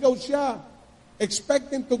 nagsisigaw siya,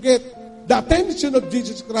 expecting to get the attention of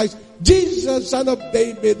Jesus Christ. Jesus, Son of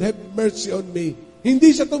David, have mercy on me. Hindi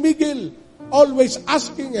siya tumigil. Always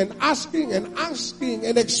asking and asking and asking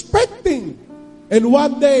and expecting. And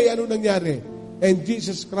one day, ano nangyari? And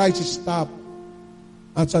Jesus Christ stopped.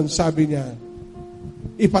 At ang sabi niya,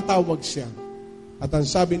 ipatawag siya. At ang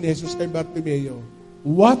sabi ni Jesus kay Bartimeo,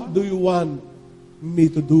 what do you want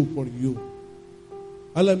me to do for you?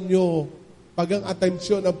 Alam nyo, pag ang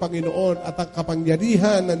atensyon ng Panginoon at ang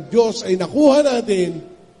kapangyarihan ng Diyos ay nakuha natin,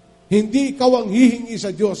 hindi ikaw ang hihingi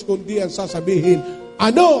sa Diyos, kundi ang sasabihin,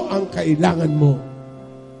 ano ang kailangan mo?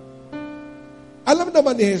 Alam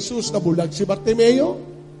naman ni Jesus na bulag si Bartimeo,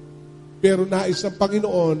 pero nais ng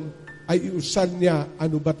Panginoon ay iusan niya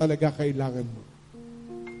ano ba talaga kailangan mo.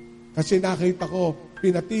 Kasi nakita ko,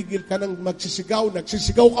 pinatigil ka ng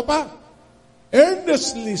nagsisigaw ka pa.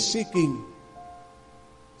 Earnestly seeking.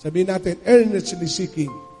 Sabihin natin, earnestly seeking.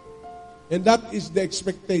 And that is the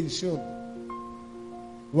expectation.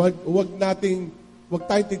 Huwag tayong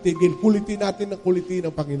titigil. Kulitin natin ng kulitin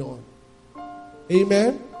ng Panginoon.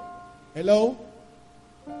 Amen? Hello?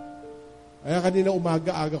 Kaya kanina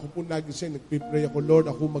umaga-aga ko po nagising, nagpipray ako, Lord,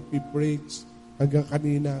 ako magpipraise. Hanggang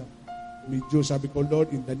kanina, medyo sabi ko, Lord,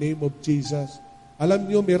 in the name of Jesus. Alam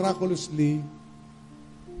niyo, miraculously,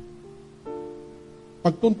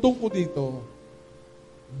 pagtuntong ko dito,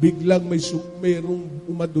 biglang mayroong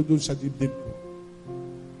umadudun sa dibdib ko.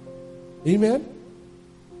 Amen?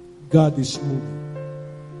 God is moving.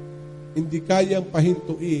 Hindi kayang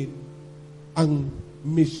pahintuin ang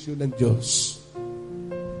mission ng Diyos.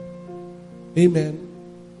 Amen?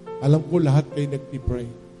 Alam ko lahat kayo nagpipray.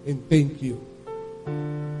 And thank you.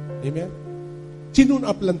 Amen? Chinun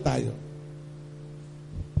up lang tayo.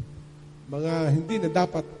 Mga hindi na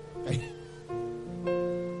dapat kayo.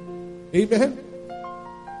 Amen?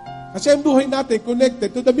 Kasi ang buhay natin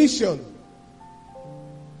connected to the mission.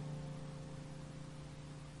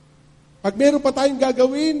 Pag meron pa tayong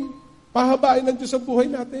gagawin, pahabain ng Diyos ang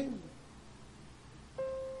buhay natin.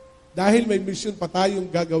 Dahil may mission pa tayong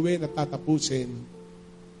gagawin at tatapusin.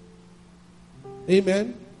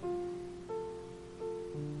 Amen?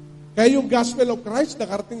 Kaya yung gospel of Christ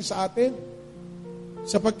nakarating sa atin.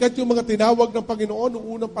 Sapagkat yung mga tinawag ng Panginoon noong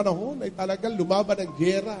unang panahon ay talagang lumaban ng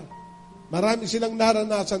gyera. Marami silang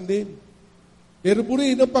naranasan din. Pero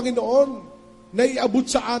purihin ng Panginoon, naiabot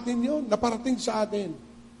sa atin yon, naparating sa atin.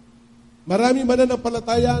 Marami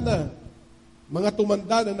mananampalataya na, mga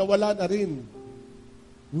tumanda na nawala na rin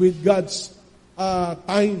with God's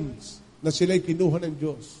times na sila'y kinuha ng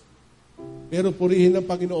Diyos. Pero purihin ng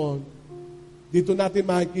Panginoon, dito natin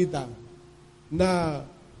makikita na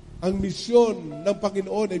ang misyon ng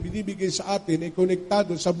Panginoon ay binibigay sa atin, ay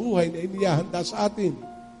konektado sa buhay na inihahanda sa atin.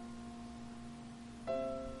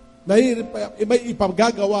 May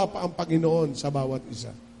ipagagawa pa ang Panginoon sa bawat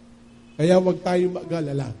isa. Kaya huwag tayong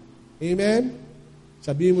mag-alala. Amen?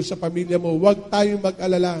 Sabihin mo sa pamilya mo, huwag tayong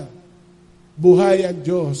mag-alala. Buhay ang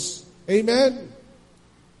Diyos. Amen?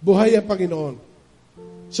 Buhay ang Panginoon.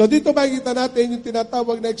 So dito makikita natin yung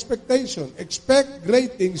tinatawag na expectation. Expect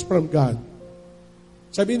great things from God.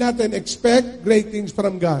 Sabihin natin, expect great things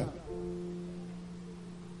from God.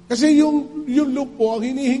 Kasi yung lupo, ang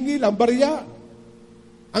hinihingi lang, barya.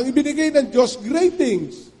 Ang ibinigay ng Diyos, great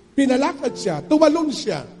things. Pinalakad siya, tumalon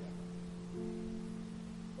siya.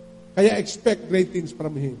 Kaya expect great things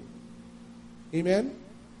from Him. Amen?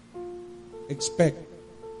 Expect.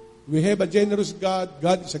 We have a generous God.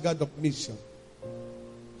 God is a God of mission.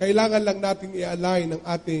 Kailangan lang nating i-align ang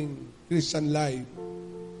ating Christian life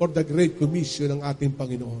for the Great Commission ng ating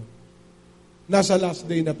Panginoon. Nasa last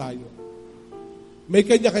day na tayo. May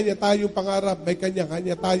kanya-kanya tayong pangarap, may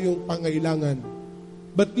kanya-kanya tayong pangailangan.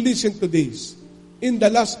 But listen to this. In the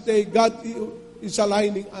last day, God is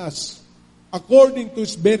aligning us according to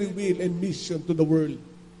His very will and mission to the world.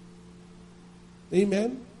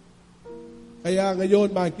 Amen? Kaya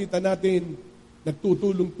ngayon, makikita natin,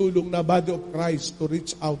 nagtutulong-tulong na body of Christ to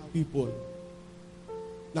reach out people.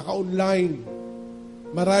 Naka-online,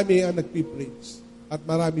 marami ang nagpipraise at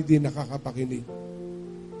marami din nakakapakinig.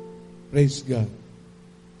 Praise God.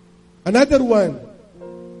 Another one,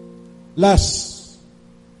 last.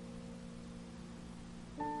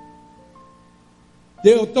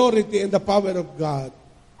 The authority and the power of God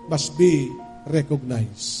must be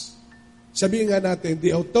recognized. Sabihin nga natin,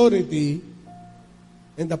 the authority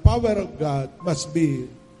and the power of God must be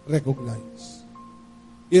recognized.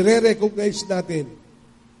 I-recognize natin.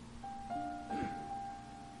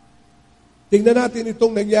 Tingnan natin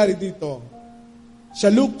itong nangyari dito. Sa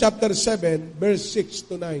Luke chapter 7, verse 6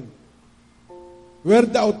 to 9. Where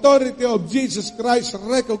the authority of Jesus Christ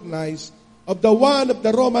recognized of the one of the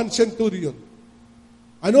Roman centurion.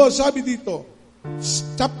 Ano sabi dito?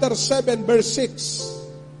 Chapter 7, verse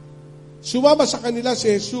 6. Sumama sa kanila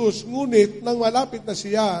si Jesus, ngunit nang malapit na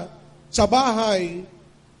siya sa bahay,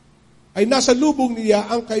 ay nasa lubong niya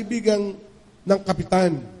ang kaibigan ng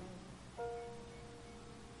kapitan.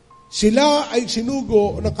 Sila ay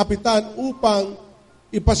sinugo ng kapitan upang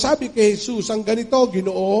ipasabi kay Jesus ang ganito,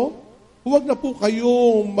 Ginoo, huwag na po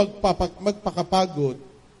kayong magpakapagod.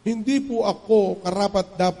 Hindi po ako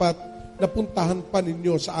karapat-dapat na puntahan pa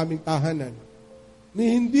ninyo sa aming tahanan.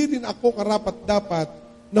 Hindi rin ako karapat-dapat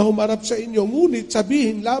na humarap sa inyo, ngunit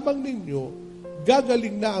sabihin lamang ninyo,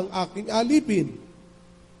 gagaling na ang aking alipin.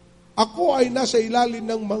 Ako ay nasa ilalim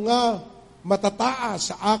ng mga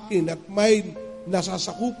matataas sa akin at may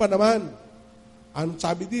nasasakupan naman. Ang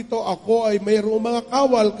sabi dito, ako ay mayroong mga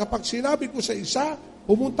kawal. Kapag sinabi ko sa isa,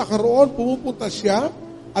 pumunta ka roon, pumupunta siya.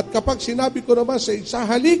 At kapag sinabi ko naman sa isa,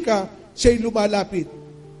 halika, siya'y lumalapit.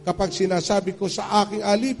 Kapag sinasabi ko sa aking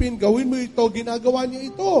alipin, gawin mo ito, ginagawa niya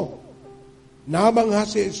ito. Namangha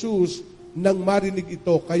si Jesus nang marinig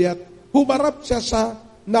ito, kaya humarap siya sa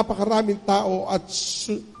napakaraming tao at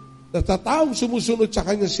taong sumusunod sa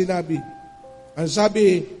kanya sinabi. Ang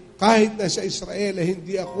sabi, kahit na sa Israel,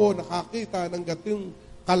 hindi ako nakakita ng gatong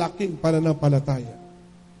kalaking pananampalataya.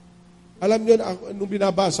 Alam niyo, nung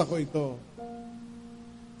binabasa ko ito,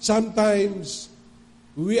 sometimes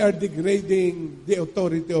we are degrading the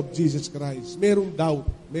authority of Jesus Christ. Merong doubt.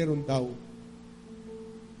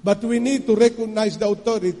 But we need to recognize the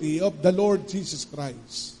authority of the Lord Jesus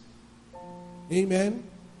Christ. Amen?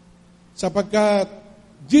 Sapagkat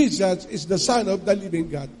Jesus is the Son of the living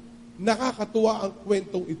God. Nakakatuwa ang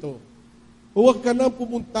kwentong ito. Huwag ka nang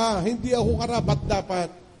pumunta, hindi ako karapat-dapat.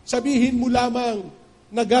 Sabihin mo lamang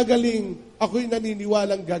na gagaling, ako'y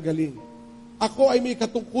naniniwalang gagaling. Ako ay may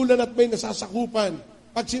katungkulan at may nasasakupan.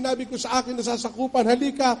 Pag sinabi ko sa akin nasasakupan,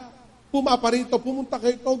 halika, pumaparito, pumunta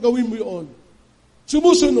kayo ito, gawin mo yun.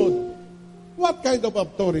 Sumusunod. What kind of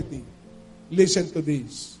authority? Listen to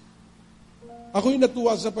this. Ako'y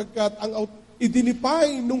natuwa sapagkat ang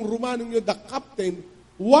idinipay nung Romanong yun, the captain,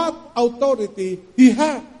 what authority he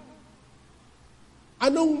had.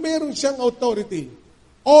 Anong meron siyang authority?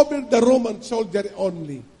 Over the Roman soldier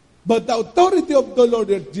only. But the authority of the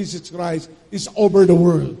Lord Jesus Christ is over the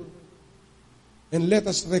world. And let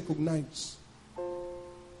us recognize.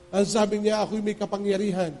 Ang sabi niya, ako'y may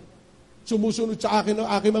kapangyarihan. Sumusunod sa akin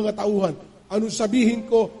ang aking mga tauhan. Anong sabihin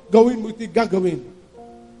ko, gawin mo iti gagawin.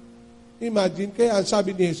 Imagine, kaya ang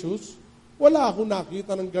sabi ni Jesus, wala akong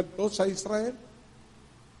nakita ng ganito sa Israel.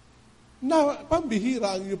 Na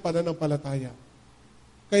pambihira ang iyong pananampalataya.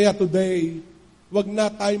 Kaya today, wag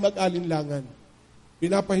na tayo mag-alinlangan.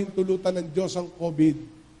 Pinapahintulutan ng Diyos ang COVID.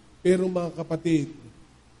 Pero mga kapatid,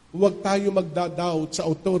 huwag tayo magdadoubt sa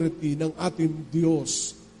authority ng ating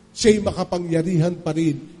Diyos. Siya'y makapangyarihan pa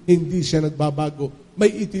rin. Hindi siya nagbabago.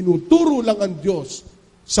 May itinuturo lang ang Diyos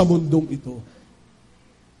sa mundong ito.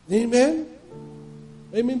 Amen?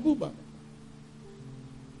 Amen po ba?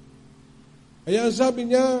 Kaya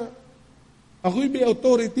sabi niya, ako'y may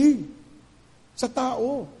authority sa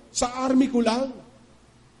tao. Sa army ko lang.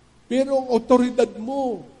 Pero ang otoridad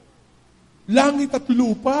mo, langit at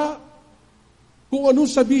lupa. Kung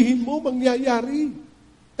anong sabihin mo, mangyayari.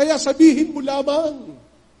 Kaya sabihin mo lamang.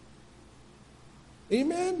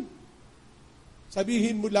 Amen?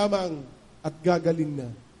 Sabihin mo lamang at gagaling na.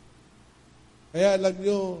 Kaya alam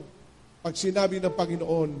nyo, pag sinabi ng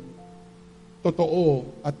Panginoon, totoo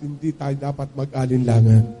at hindi tayo dapat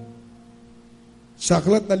mag-alinlangan. Sa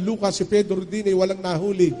aklat ng Lucas, si Pedro din ay walang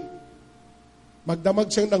nahuli. Magdamag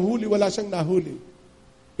siyang nanghuli, wala siyang nahuli.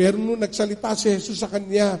 Pero nung nagsalita si Jesus sa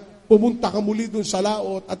kanya, pumunta ka muli dun sa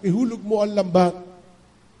laot at ihulog mo ang lambat.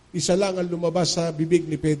 Isa lang ang lumabas sa bibig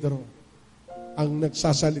ni Pedro. Ang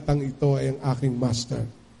nagsasalitang ito ay ang aking master.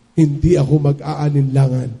 Hindi ako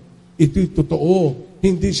mag-aalinlangan. Ito'y totoo.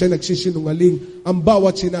 Hindi siya nagsisinungaling. Ang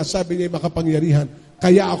bawat sinasabi niya ay makapangyarihan.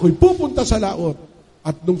 Kaya ako'y pupunta sa laot.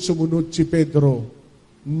 At nung sumunod si Pedro,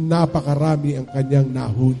 napakarami ang kanyang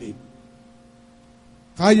nahuli.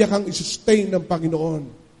 Kaya kang isustain ng Panginoon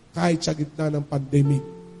kahit sa gitna ng pandemic.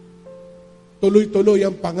 Tuloy-tuloy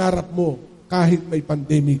ang pangarap mo kahit may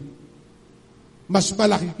pandemic. Mas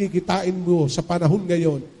malaki kikitain mo sa panahon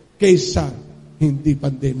ngayon kaysa hindi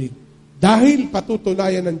pandemic. Dahil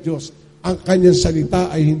patutunayan ng Diyos, ang kanyang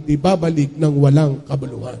salita ay hindi babalik ng walang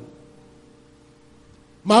kabuluhan.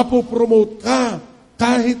 Mapopromote ka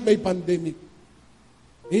kahit may pandemic.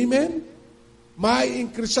 Amen?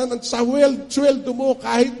 Mai-increasean ang sweldo mo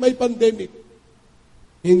kahit may pandemic.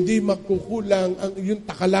 Hindi magkukulang ang iyong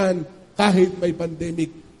takalan kahit may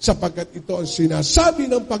pandemic, sapagkat ito ang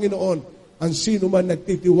sinasabi ng Panginoon. Ang sino man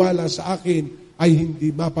nagtitiwala sa akin ay hindi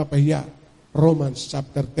mapapahiya. Romans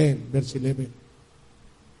chapter 10, verse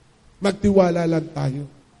 11. Magtiwala lang tayo.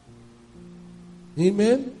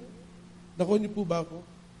 Amen? Nakuha niyo po ba ako?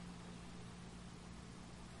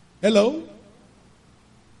 Hello?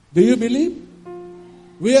 Do you believe?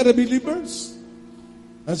 We are believers.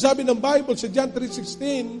 Ang sabi ng Bible sa John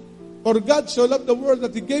 3:16, For God so loved the world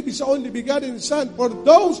that He gave His only begotten Son, for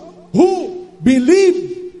those who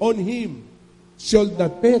believe on Him shall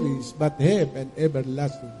not perish, but have an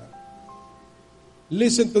everlasting life.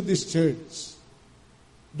 Listen to this church.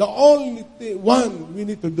 The only one we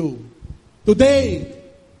need to do today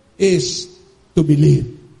is to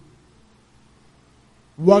believe.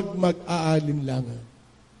 Huwag mag-aalinlangan.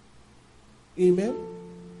 Amen?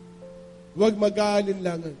 Huwag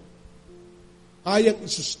mag-aalinlangan. Kayang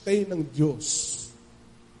isustain ng Diyos.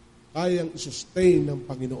 Kayang isustain ng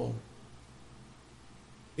Panginoon.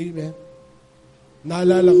 Amen?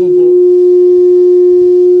 Naalala ko po,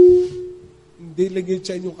 hindi lang yun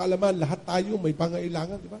sa inyong kalaman, lahat tayo may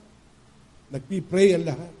pangailangan, di ba? Nagpipray ang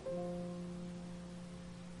lahat.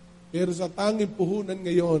 Pero sa tanging puhunan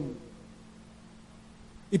ngayon,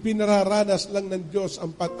 ipinararanas lang ng Diyos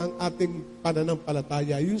ang ating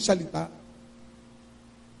pananampalataya, yung salita.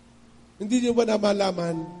 Hindi niyo ba na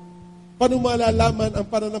malaman? Paano malalaman ang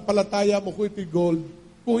pananampalataya mo kung ito'y gold,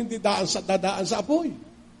 kung hindi dadaan sa apoy?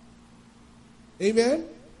 Amen?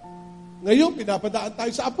 Ngayon, pinapadaan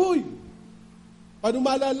tayo sa apoy. Paano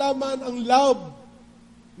malalaman ang love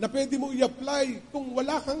na pwede mo i-apply kung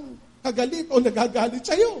wala kang kagalit o nagagalit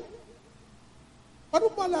sa'yo?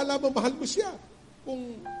 Paano malalaman mahal mo siya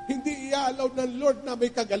kung hindi i-allow ng Lord na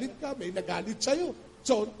may kagalit ka, may nagalit sa'yo?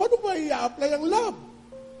 So, paano ba i-apply ang love?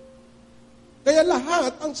 Kaya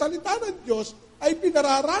lahat, ang salita ng Diyos ay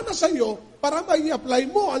pinararanas sa iyo para mai-apply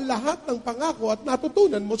mo ang lahat ng pangako at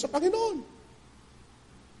natutunan mo sa Panginoon.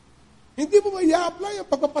 Hindi mo mai-apply ang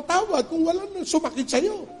pagpapatawad kung walang sumakit sa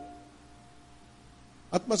iyo.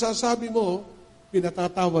 At masasabi mo,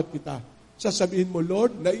 pinatatawad kita. Sasabihin mo,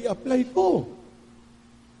 Lord, nai-apply ko.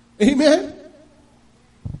 Amen?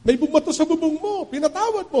 May bumato sa bubong mo,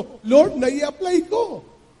 pinatawad mo, Lord, nai-apply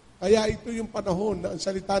ko. Kaya ito yung panahon na ang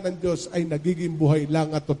salita ng Diyos ay nagiging buhay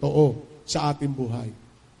lang at totoo sa ating buhay.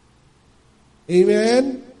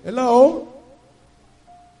 Amen? Hello?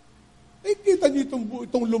 Eh, kita niyo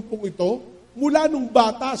itong lumpong ito? Mula nung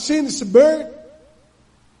bata, since birth.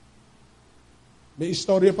 May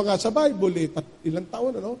istorya pa nga sa Bible, ilang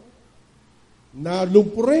taon, na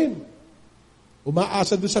lumpo rin.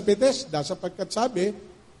 Umaasa doon sa Bethesda sapagkat sabi,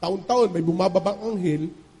 taon-taon may bumababang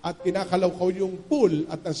anghel at kinakalaw yung pool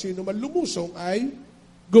at ang sino man lumusong ay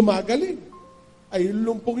gumagaling. Ay yung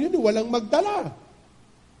lumpong yun, walang magdala.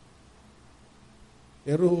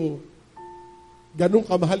 Pero ganun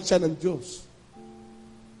kamahal siya ng Diyos.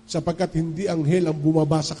 Sapagkat hindi anghel ang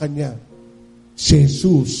bumaba sa kanya. Si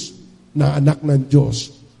Jesus na anak ng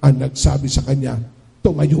Diyos ang nagsabi sa kanya,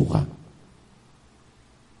 tumayo ka.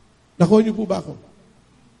 Nakuha niyo po ba ako?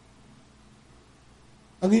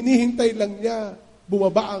 Ang hinihintay lang niya,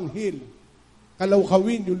 bumaba ang hill,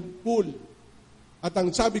 kalawkawin yung pool, at ang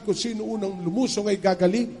sabi ko, sino unang lumusong ay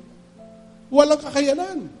gagaling. Walang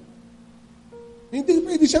kakayanan. Hindi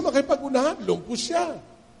pwede siya makipag-unahan, lumpos siya.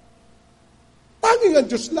 Tanging ang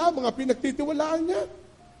Diyos lamang ang pinagtitiwalaan niya.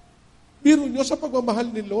 Biro niyo sa pagmamahal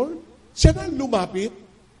ni Lord, siya na lumapit.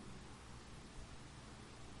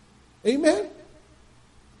 Amen?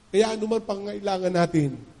 Kaya anuman pangailangan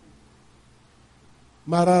natin,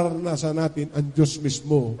 mararanasan natin ang Diyos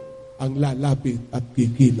mismo ang lalapit at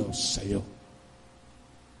kikilos sa iyo.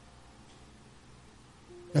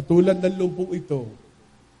 Katulad ng lumpong ito,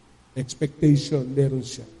 expectation, meron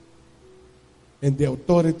siya. And the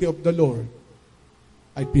authority of the Lord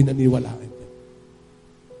ay pinaniwalaan niya.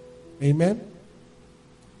 Amen?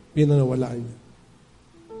 Pinaniwalaan niya.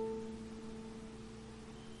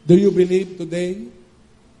 Do you believe today?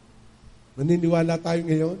 Maniniwala tayo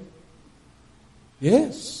ngayon?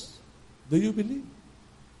 Yes. Do you believe?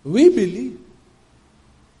 We believe.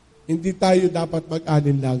 Hindi tayo dapat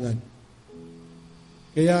mag-alinlangan.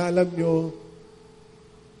 Kaya alam nyo,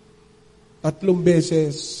 3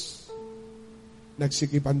 beses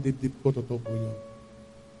nagsikip ang dibdib ko, totoo po yun.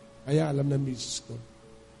 Kaya alam na misis ko.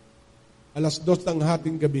 2:00 ng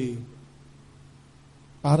hating gabi,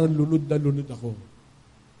 parang lunod na lunod ako.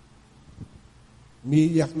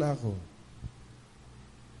 Umiiyak na ako.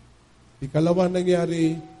 Ikalawa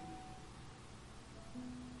nangyari,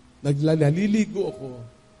 naliligo ako,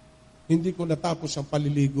 hindi ko natapos ang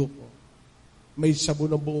paliligo ko. May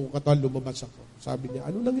sabon ng buong katawan, lumabas ako. Sabi niya,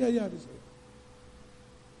 ano nangyayari sa'yo?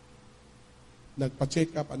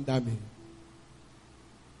 Nagpa-check up, ang dami.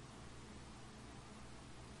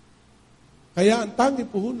 Kaya ang tanging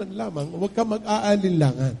puhunan lamang, huwag ka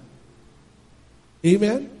mag-aalinlangan.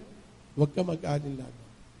 Amen? Huwag ka mag-alinlangan.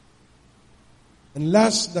 And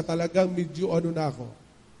last na talagang medyo na ako,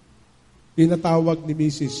 tinatawag ni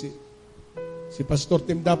Mrs. Si Pastor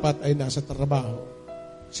Tim dapat ay nasa trabaho.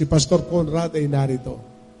 Si Pastor Conrad ay narito.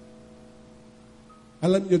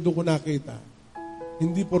 Alam niyo, doon ko nakita,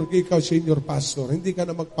 hindi porke ikaw senior pastor, hindi ka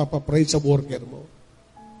na magpapapray sa worker mo.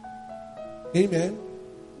 Amen?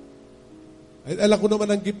 Ay, alam ko naman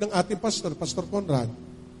ang gift ng ating pastor, Pastor Conrad.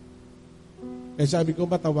 Kaya sabi ko,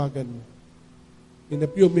 matawagan mo. In a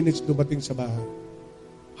few minutes, dumating sa bahay.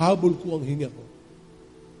 Habol ko ang hinga ko.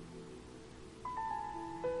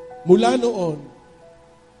 Mula noon,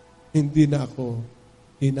 hindi na ako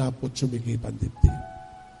hinapot sumigipan dibdib.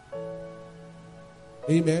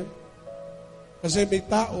 Amen? Kasi may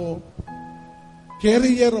tao,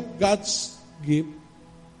 carrier of God's gift,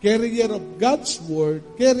 carrier of God's word,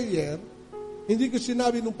 carrier, hindi ko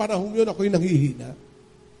sinabi nung panahon yun ako'y nanghihina.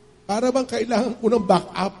 Para bang kailangan ko ng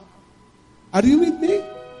backup? Are you with me?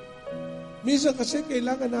 Minsan kasi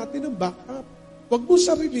kailangan natin ng backup. Huwag mo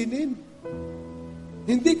sarilinin.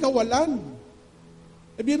 Hindi kawalan.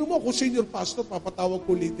 Biro mo, kung senior pastor, papatawag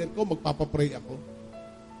ko leader ko, magpapapray ako.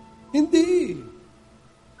 Hindi.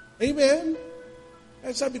 Amen?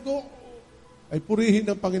 Kaya sabi ko, ay purihin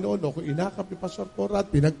ng Panginoon. Ako inakap ni Pastor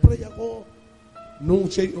Conrad, pinagpray ako. Nung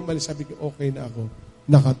siya'y umalis, sabi ko, okay na ako.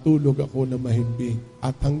 Nakatulog ako na mahimbing.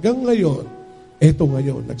 At hanggang ngayon, eto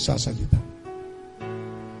ngayon, nagsasalita.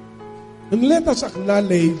 And let us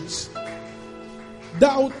acknowledge the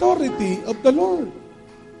authority of the Lord.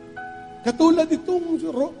 Katulad itong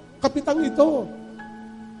kapitang ito,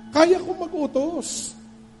 kaya ko mag-utos.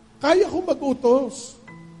 Kaya ko mag-utos.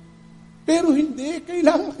 Pero hindi,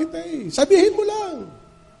 kailangan kita eh. Sabihin mo lang.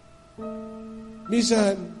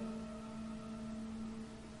 Minsan,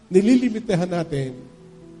 nililimitahan natin,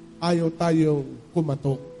 ayaw tayong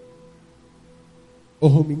kumatok o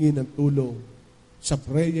humingi ng tulong sa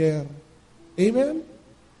prayer. Amen?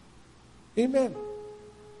 Amen.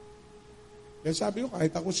 Kaya sabi ko,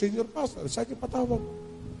 kahit ako senior pastor, sa akin patawag.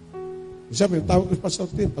 Sabi, tawag ko sa Pastor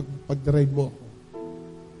Tim, pag-drive mo ako.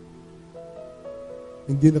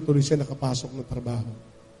 Hindi na tuloy siya nakapasok ng trabaho.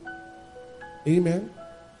 Amen?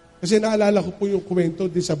 Kasi naalala ko po yung kwento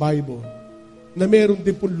din sa Bible na meron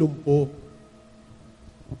din po lumpo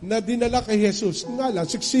na dinala kay Jesus. Nga lang,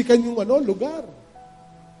 siksikan yung lugar.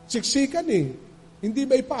 Siksikan eh. Hindi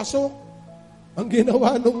ba ipasok? Ang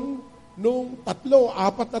ginawa nung 3,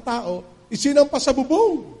 4 na tao, isinampas sa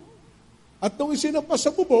bubong. At nung isinampas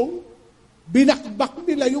sa bubong, binakbak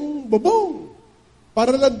nila yung bubong.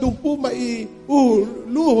 Para lang doon po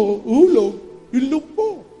hulog yung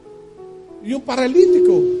lumpo. Yung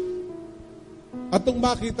paralitiko. At nung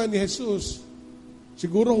makita ni Jesus,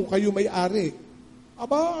 siguro kung kayo may-ari,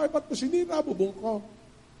 aba, ba't mo sinira bubong ko?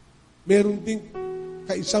 Meron din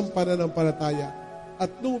kaisang pananampalataya.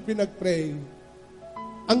 At nung pinag-pray,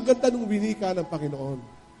 ang ganda nung winika ng Panginoon.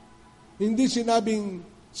 Hindi sinabing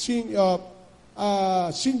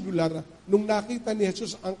singular nung nakita ni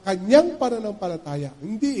Jesus ang kanyang pananampalataya.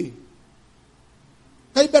 Hindi.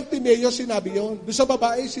 Kay Bartimeo sinabi yon. Doon sa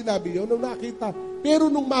babae sinabi yon nung nakita.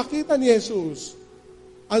 Pero nung makita ni Jesus,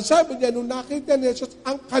 ang sabi niya nung nakita ni Jesus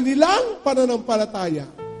ang kanilang pananampalataya.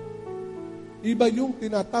 Iba yung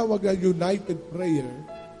tinatawag na united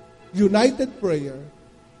prayer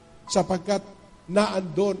sapagkat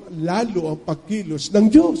naandon lalo ang pagkilos ng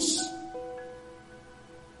Diyos.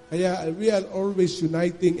 Kaya we are always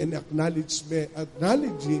uniting and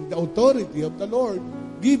acknowledging the authority of the Lord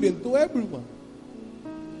given to everyone.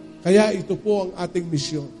 Kaya ito po ang ating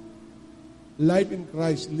misyon. Life in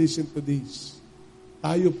Christ, listen to this.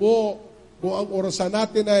 Tayo po, kung ang orasan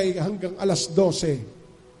natin ay hanggang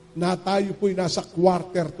 12:00, na tayo po'y nasa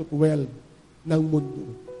 11:45 ng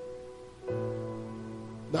mundo.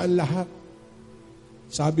 Na ang lahat,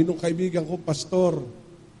 sabi nung kaibigan ko, pastor,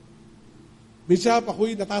 minsan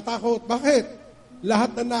ako'y natatakot. Bakit?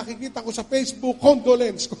 Lahat na nakikita ko sa Facebook,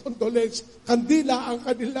 condolence. Kandila ang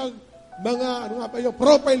kanilang mga,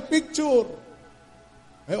 profile picture.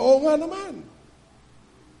 Oo nga naman.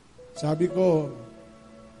 Sabi ko,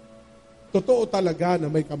 totoo talaga na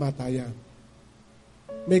may kamatayan.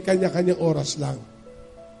 May kanya-kanyang oras lang.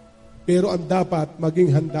 Pero ang dapat,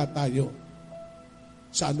 maging handa tayo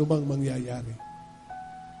sa anumang mangyayari.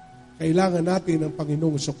 Kailangan natin ang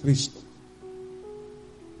Panginoong Kristo.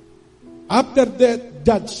 After that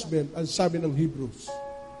judgment, ang sabi ng Hebrews,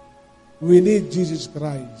 we need Jesus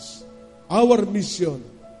Christ. Our mission,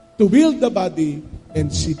 to build the body and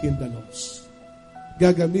seek in the lost.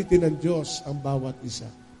 Gagamitin ng Diyos ang bawat isa.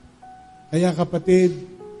 Kaya kapatid,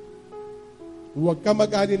 huwag ka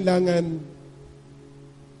mag-alinlangan.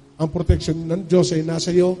 Ang protection ng Diyos ay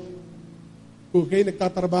nasa iyo. Kung kayo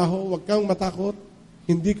nagtatrabaho, huwag kang matakot.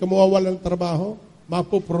 Hindi ka mawawala ng trabaho.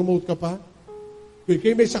 Mapopromote ka pa. Kung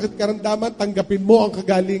kayo may sakit karamdaman, tanggapin mo ang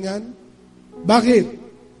kagalingan. Bakit?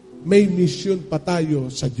 May mission pa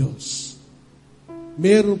tayo sa Diyos.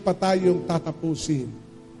 Meron pa tayong tatapusin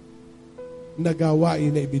na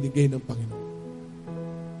gawain na ibinigay ng Panginoon.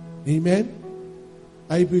 Amen?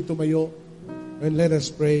 Tayo po'y tumayo and let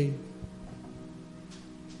us pray.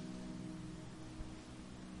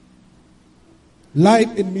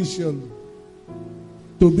 Life and mission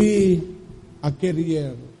to be a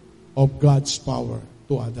carrier of God's power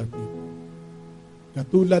to other people.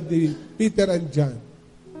 Katulad ni Peter and John,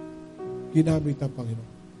 ginamit ang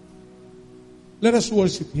Panginoon. Let us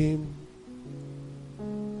worship Him.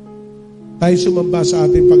 Tayo sumamba sa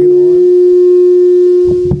ating Panginoon.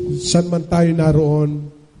 San man tayo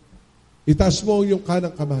naroon, itaas mo yung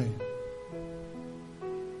kanang kamay.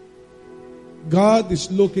 God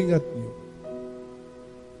is looking at you.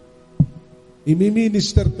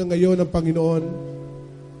 Imiminister ka ngayon ng Panginoon.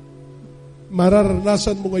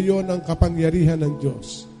 Mararanasan mo ngayon ang kapangyarihan ng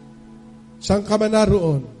Diyos. Saan ka man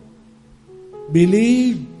naroon,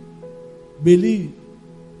 believe.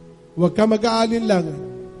 Huwag ka mag-aalinlangan.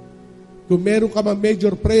 Kung meron ka mang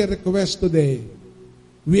major prayer request today,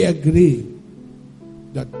 we agree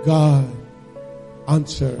that God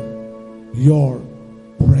answer your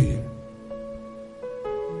prayer.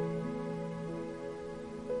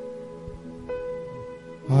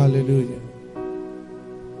 Hallelujah.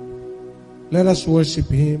 Let us worship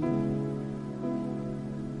Him.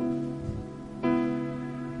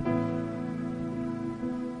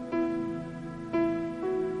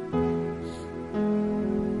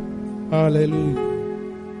 Hallelujah.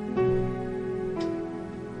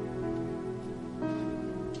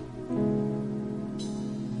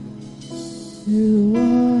 You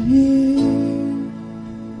are here,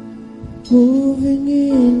 moving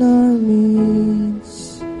in our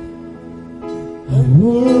midst. I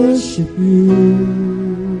worship you.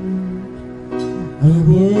 I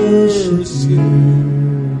worship you.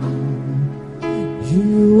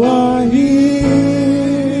 You are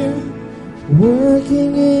here,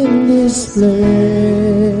 working in this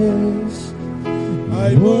place.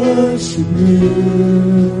 I worship you.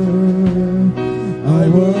 I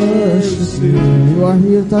worship you. You are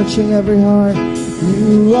here touching every heart.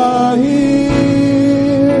 You are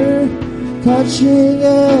here touching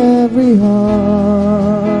every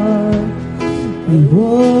heart. We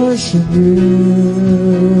worship you.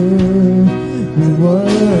 We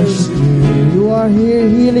worship you. You are here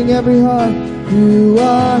healing every heart. You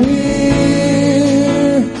are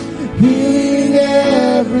here healing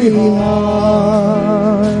every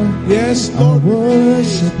heart. Yes, I Lord.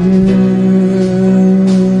 worship you.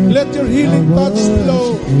 Let your healing touch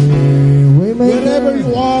flow. Wherever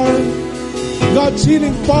you are, God's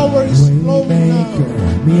healing power is flowing now.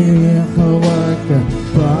 Miracle worker,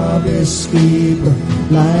 promise keeper,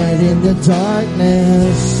 light in the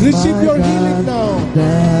darkness. Receive My your God, healing now.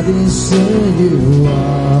 That is who you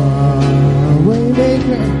are.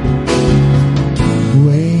 Waymaker,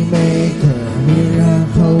 waymaker,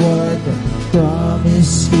 miracle worker,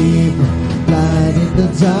 promise keeper, light in the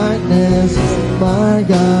darkness. My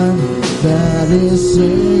God, that is who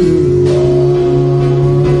you are.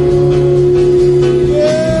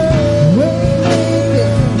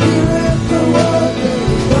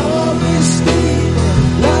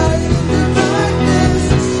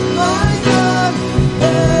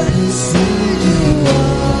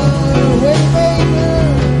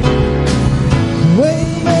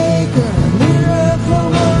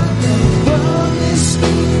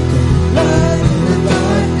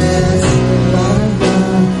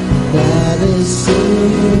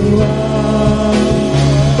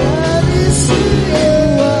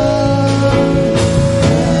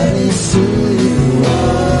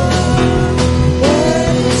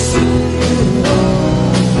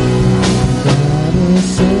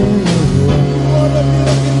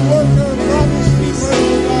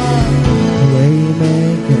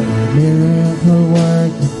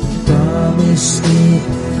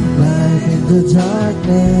 The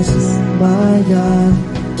darkness, my God,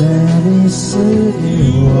 that is who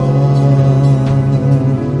you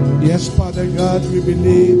are. Yes, Father God, we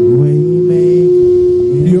believe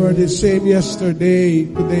Waymaker, you are the same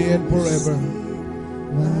yesterday, today, and forever.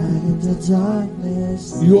 light in the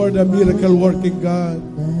darkness, You are the miracle working God,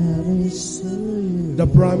 that is who you the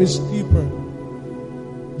promise keeper,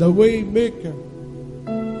 the way maker.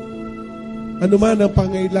 Ano man ang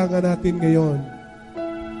pangailangan natin ngayon,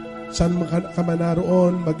 saan ka man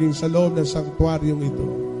naroon, maging sa loob ng sanktuaryong ito,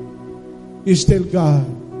 is still God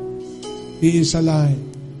He is alive.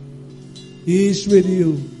 He is with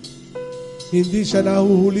you. Hindi siya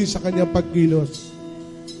nahuhuli sa kanyang pagkilos.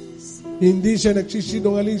 Hindi siya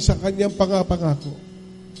nagsisinungaling sa kanyang pangako.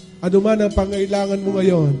 Ano man ang pangailangan mo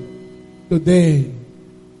ngayon, today,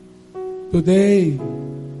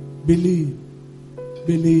 believe.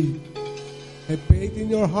 Have faith in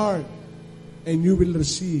your heart, and you will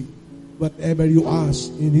receive whatever you ask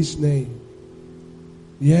in His name.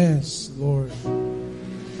 Yes, Lord.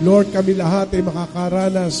 Lord, kami lahat ay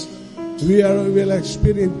makakaranas. We will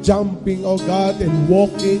experience jumping, oh God, and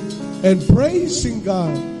walking and praising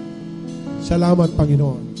God. Salamat,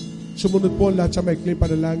 Panginoon. Sumunod po lahat sa maikling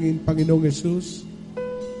panalangin, Panginoong Yesus,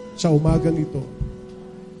 sa umagang ito.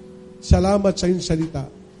 Salamat sa iyong salita.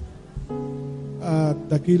 At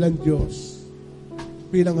dakilang Diyos,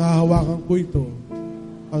 pinanghahawakan ko ito,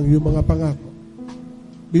 ang iyong mga pangako.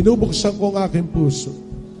 Binubuksan ko ang aking puso.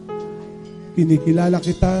 Kinikilala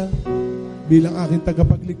kita bilang aking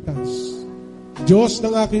tagapagligtas. Diyos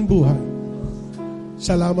ng aking buhay.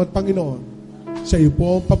 Salamat, Panginoon, sa iyo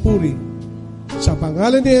po ang papuri. Sa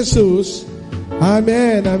pangalan ni Jesus,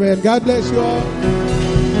 Amen. Amen. God bless you all.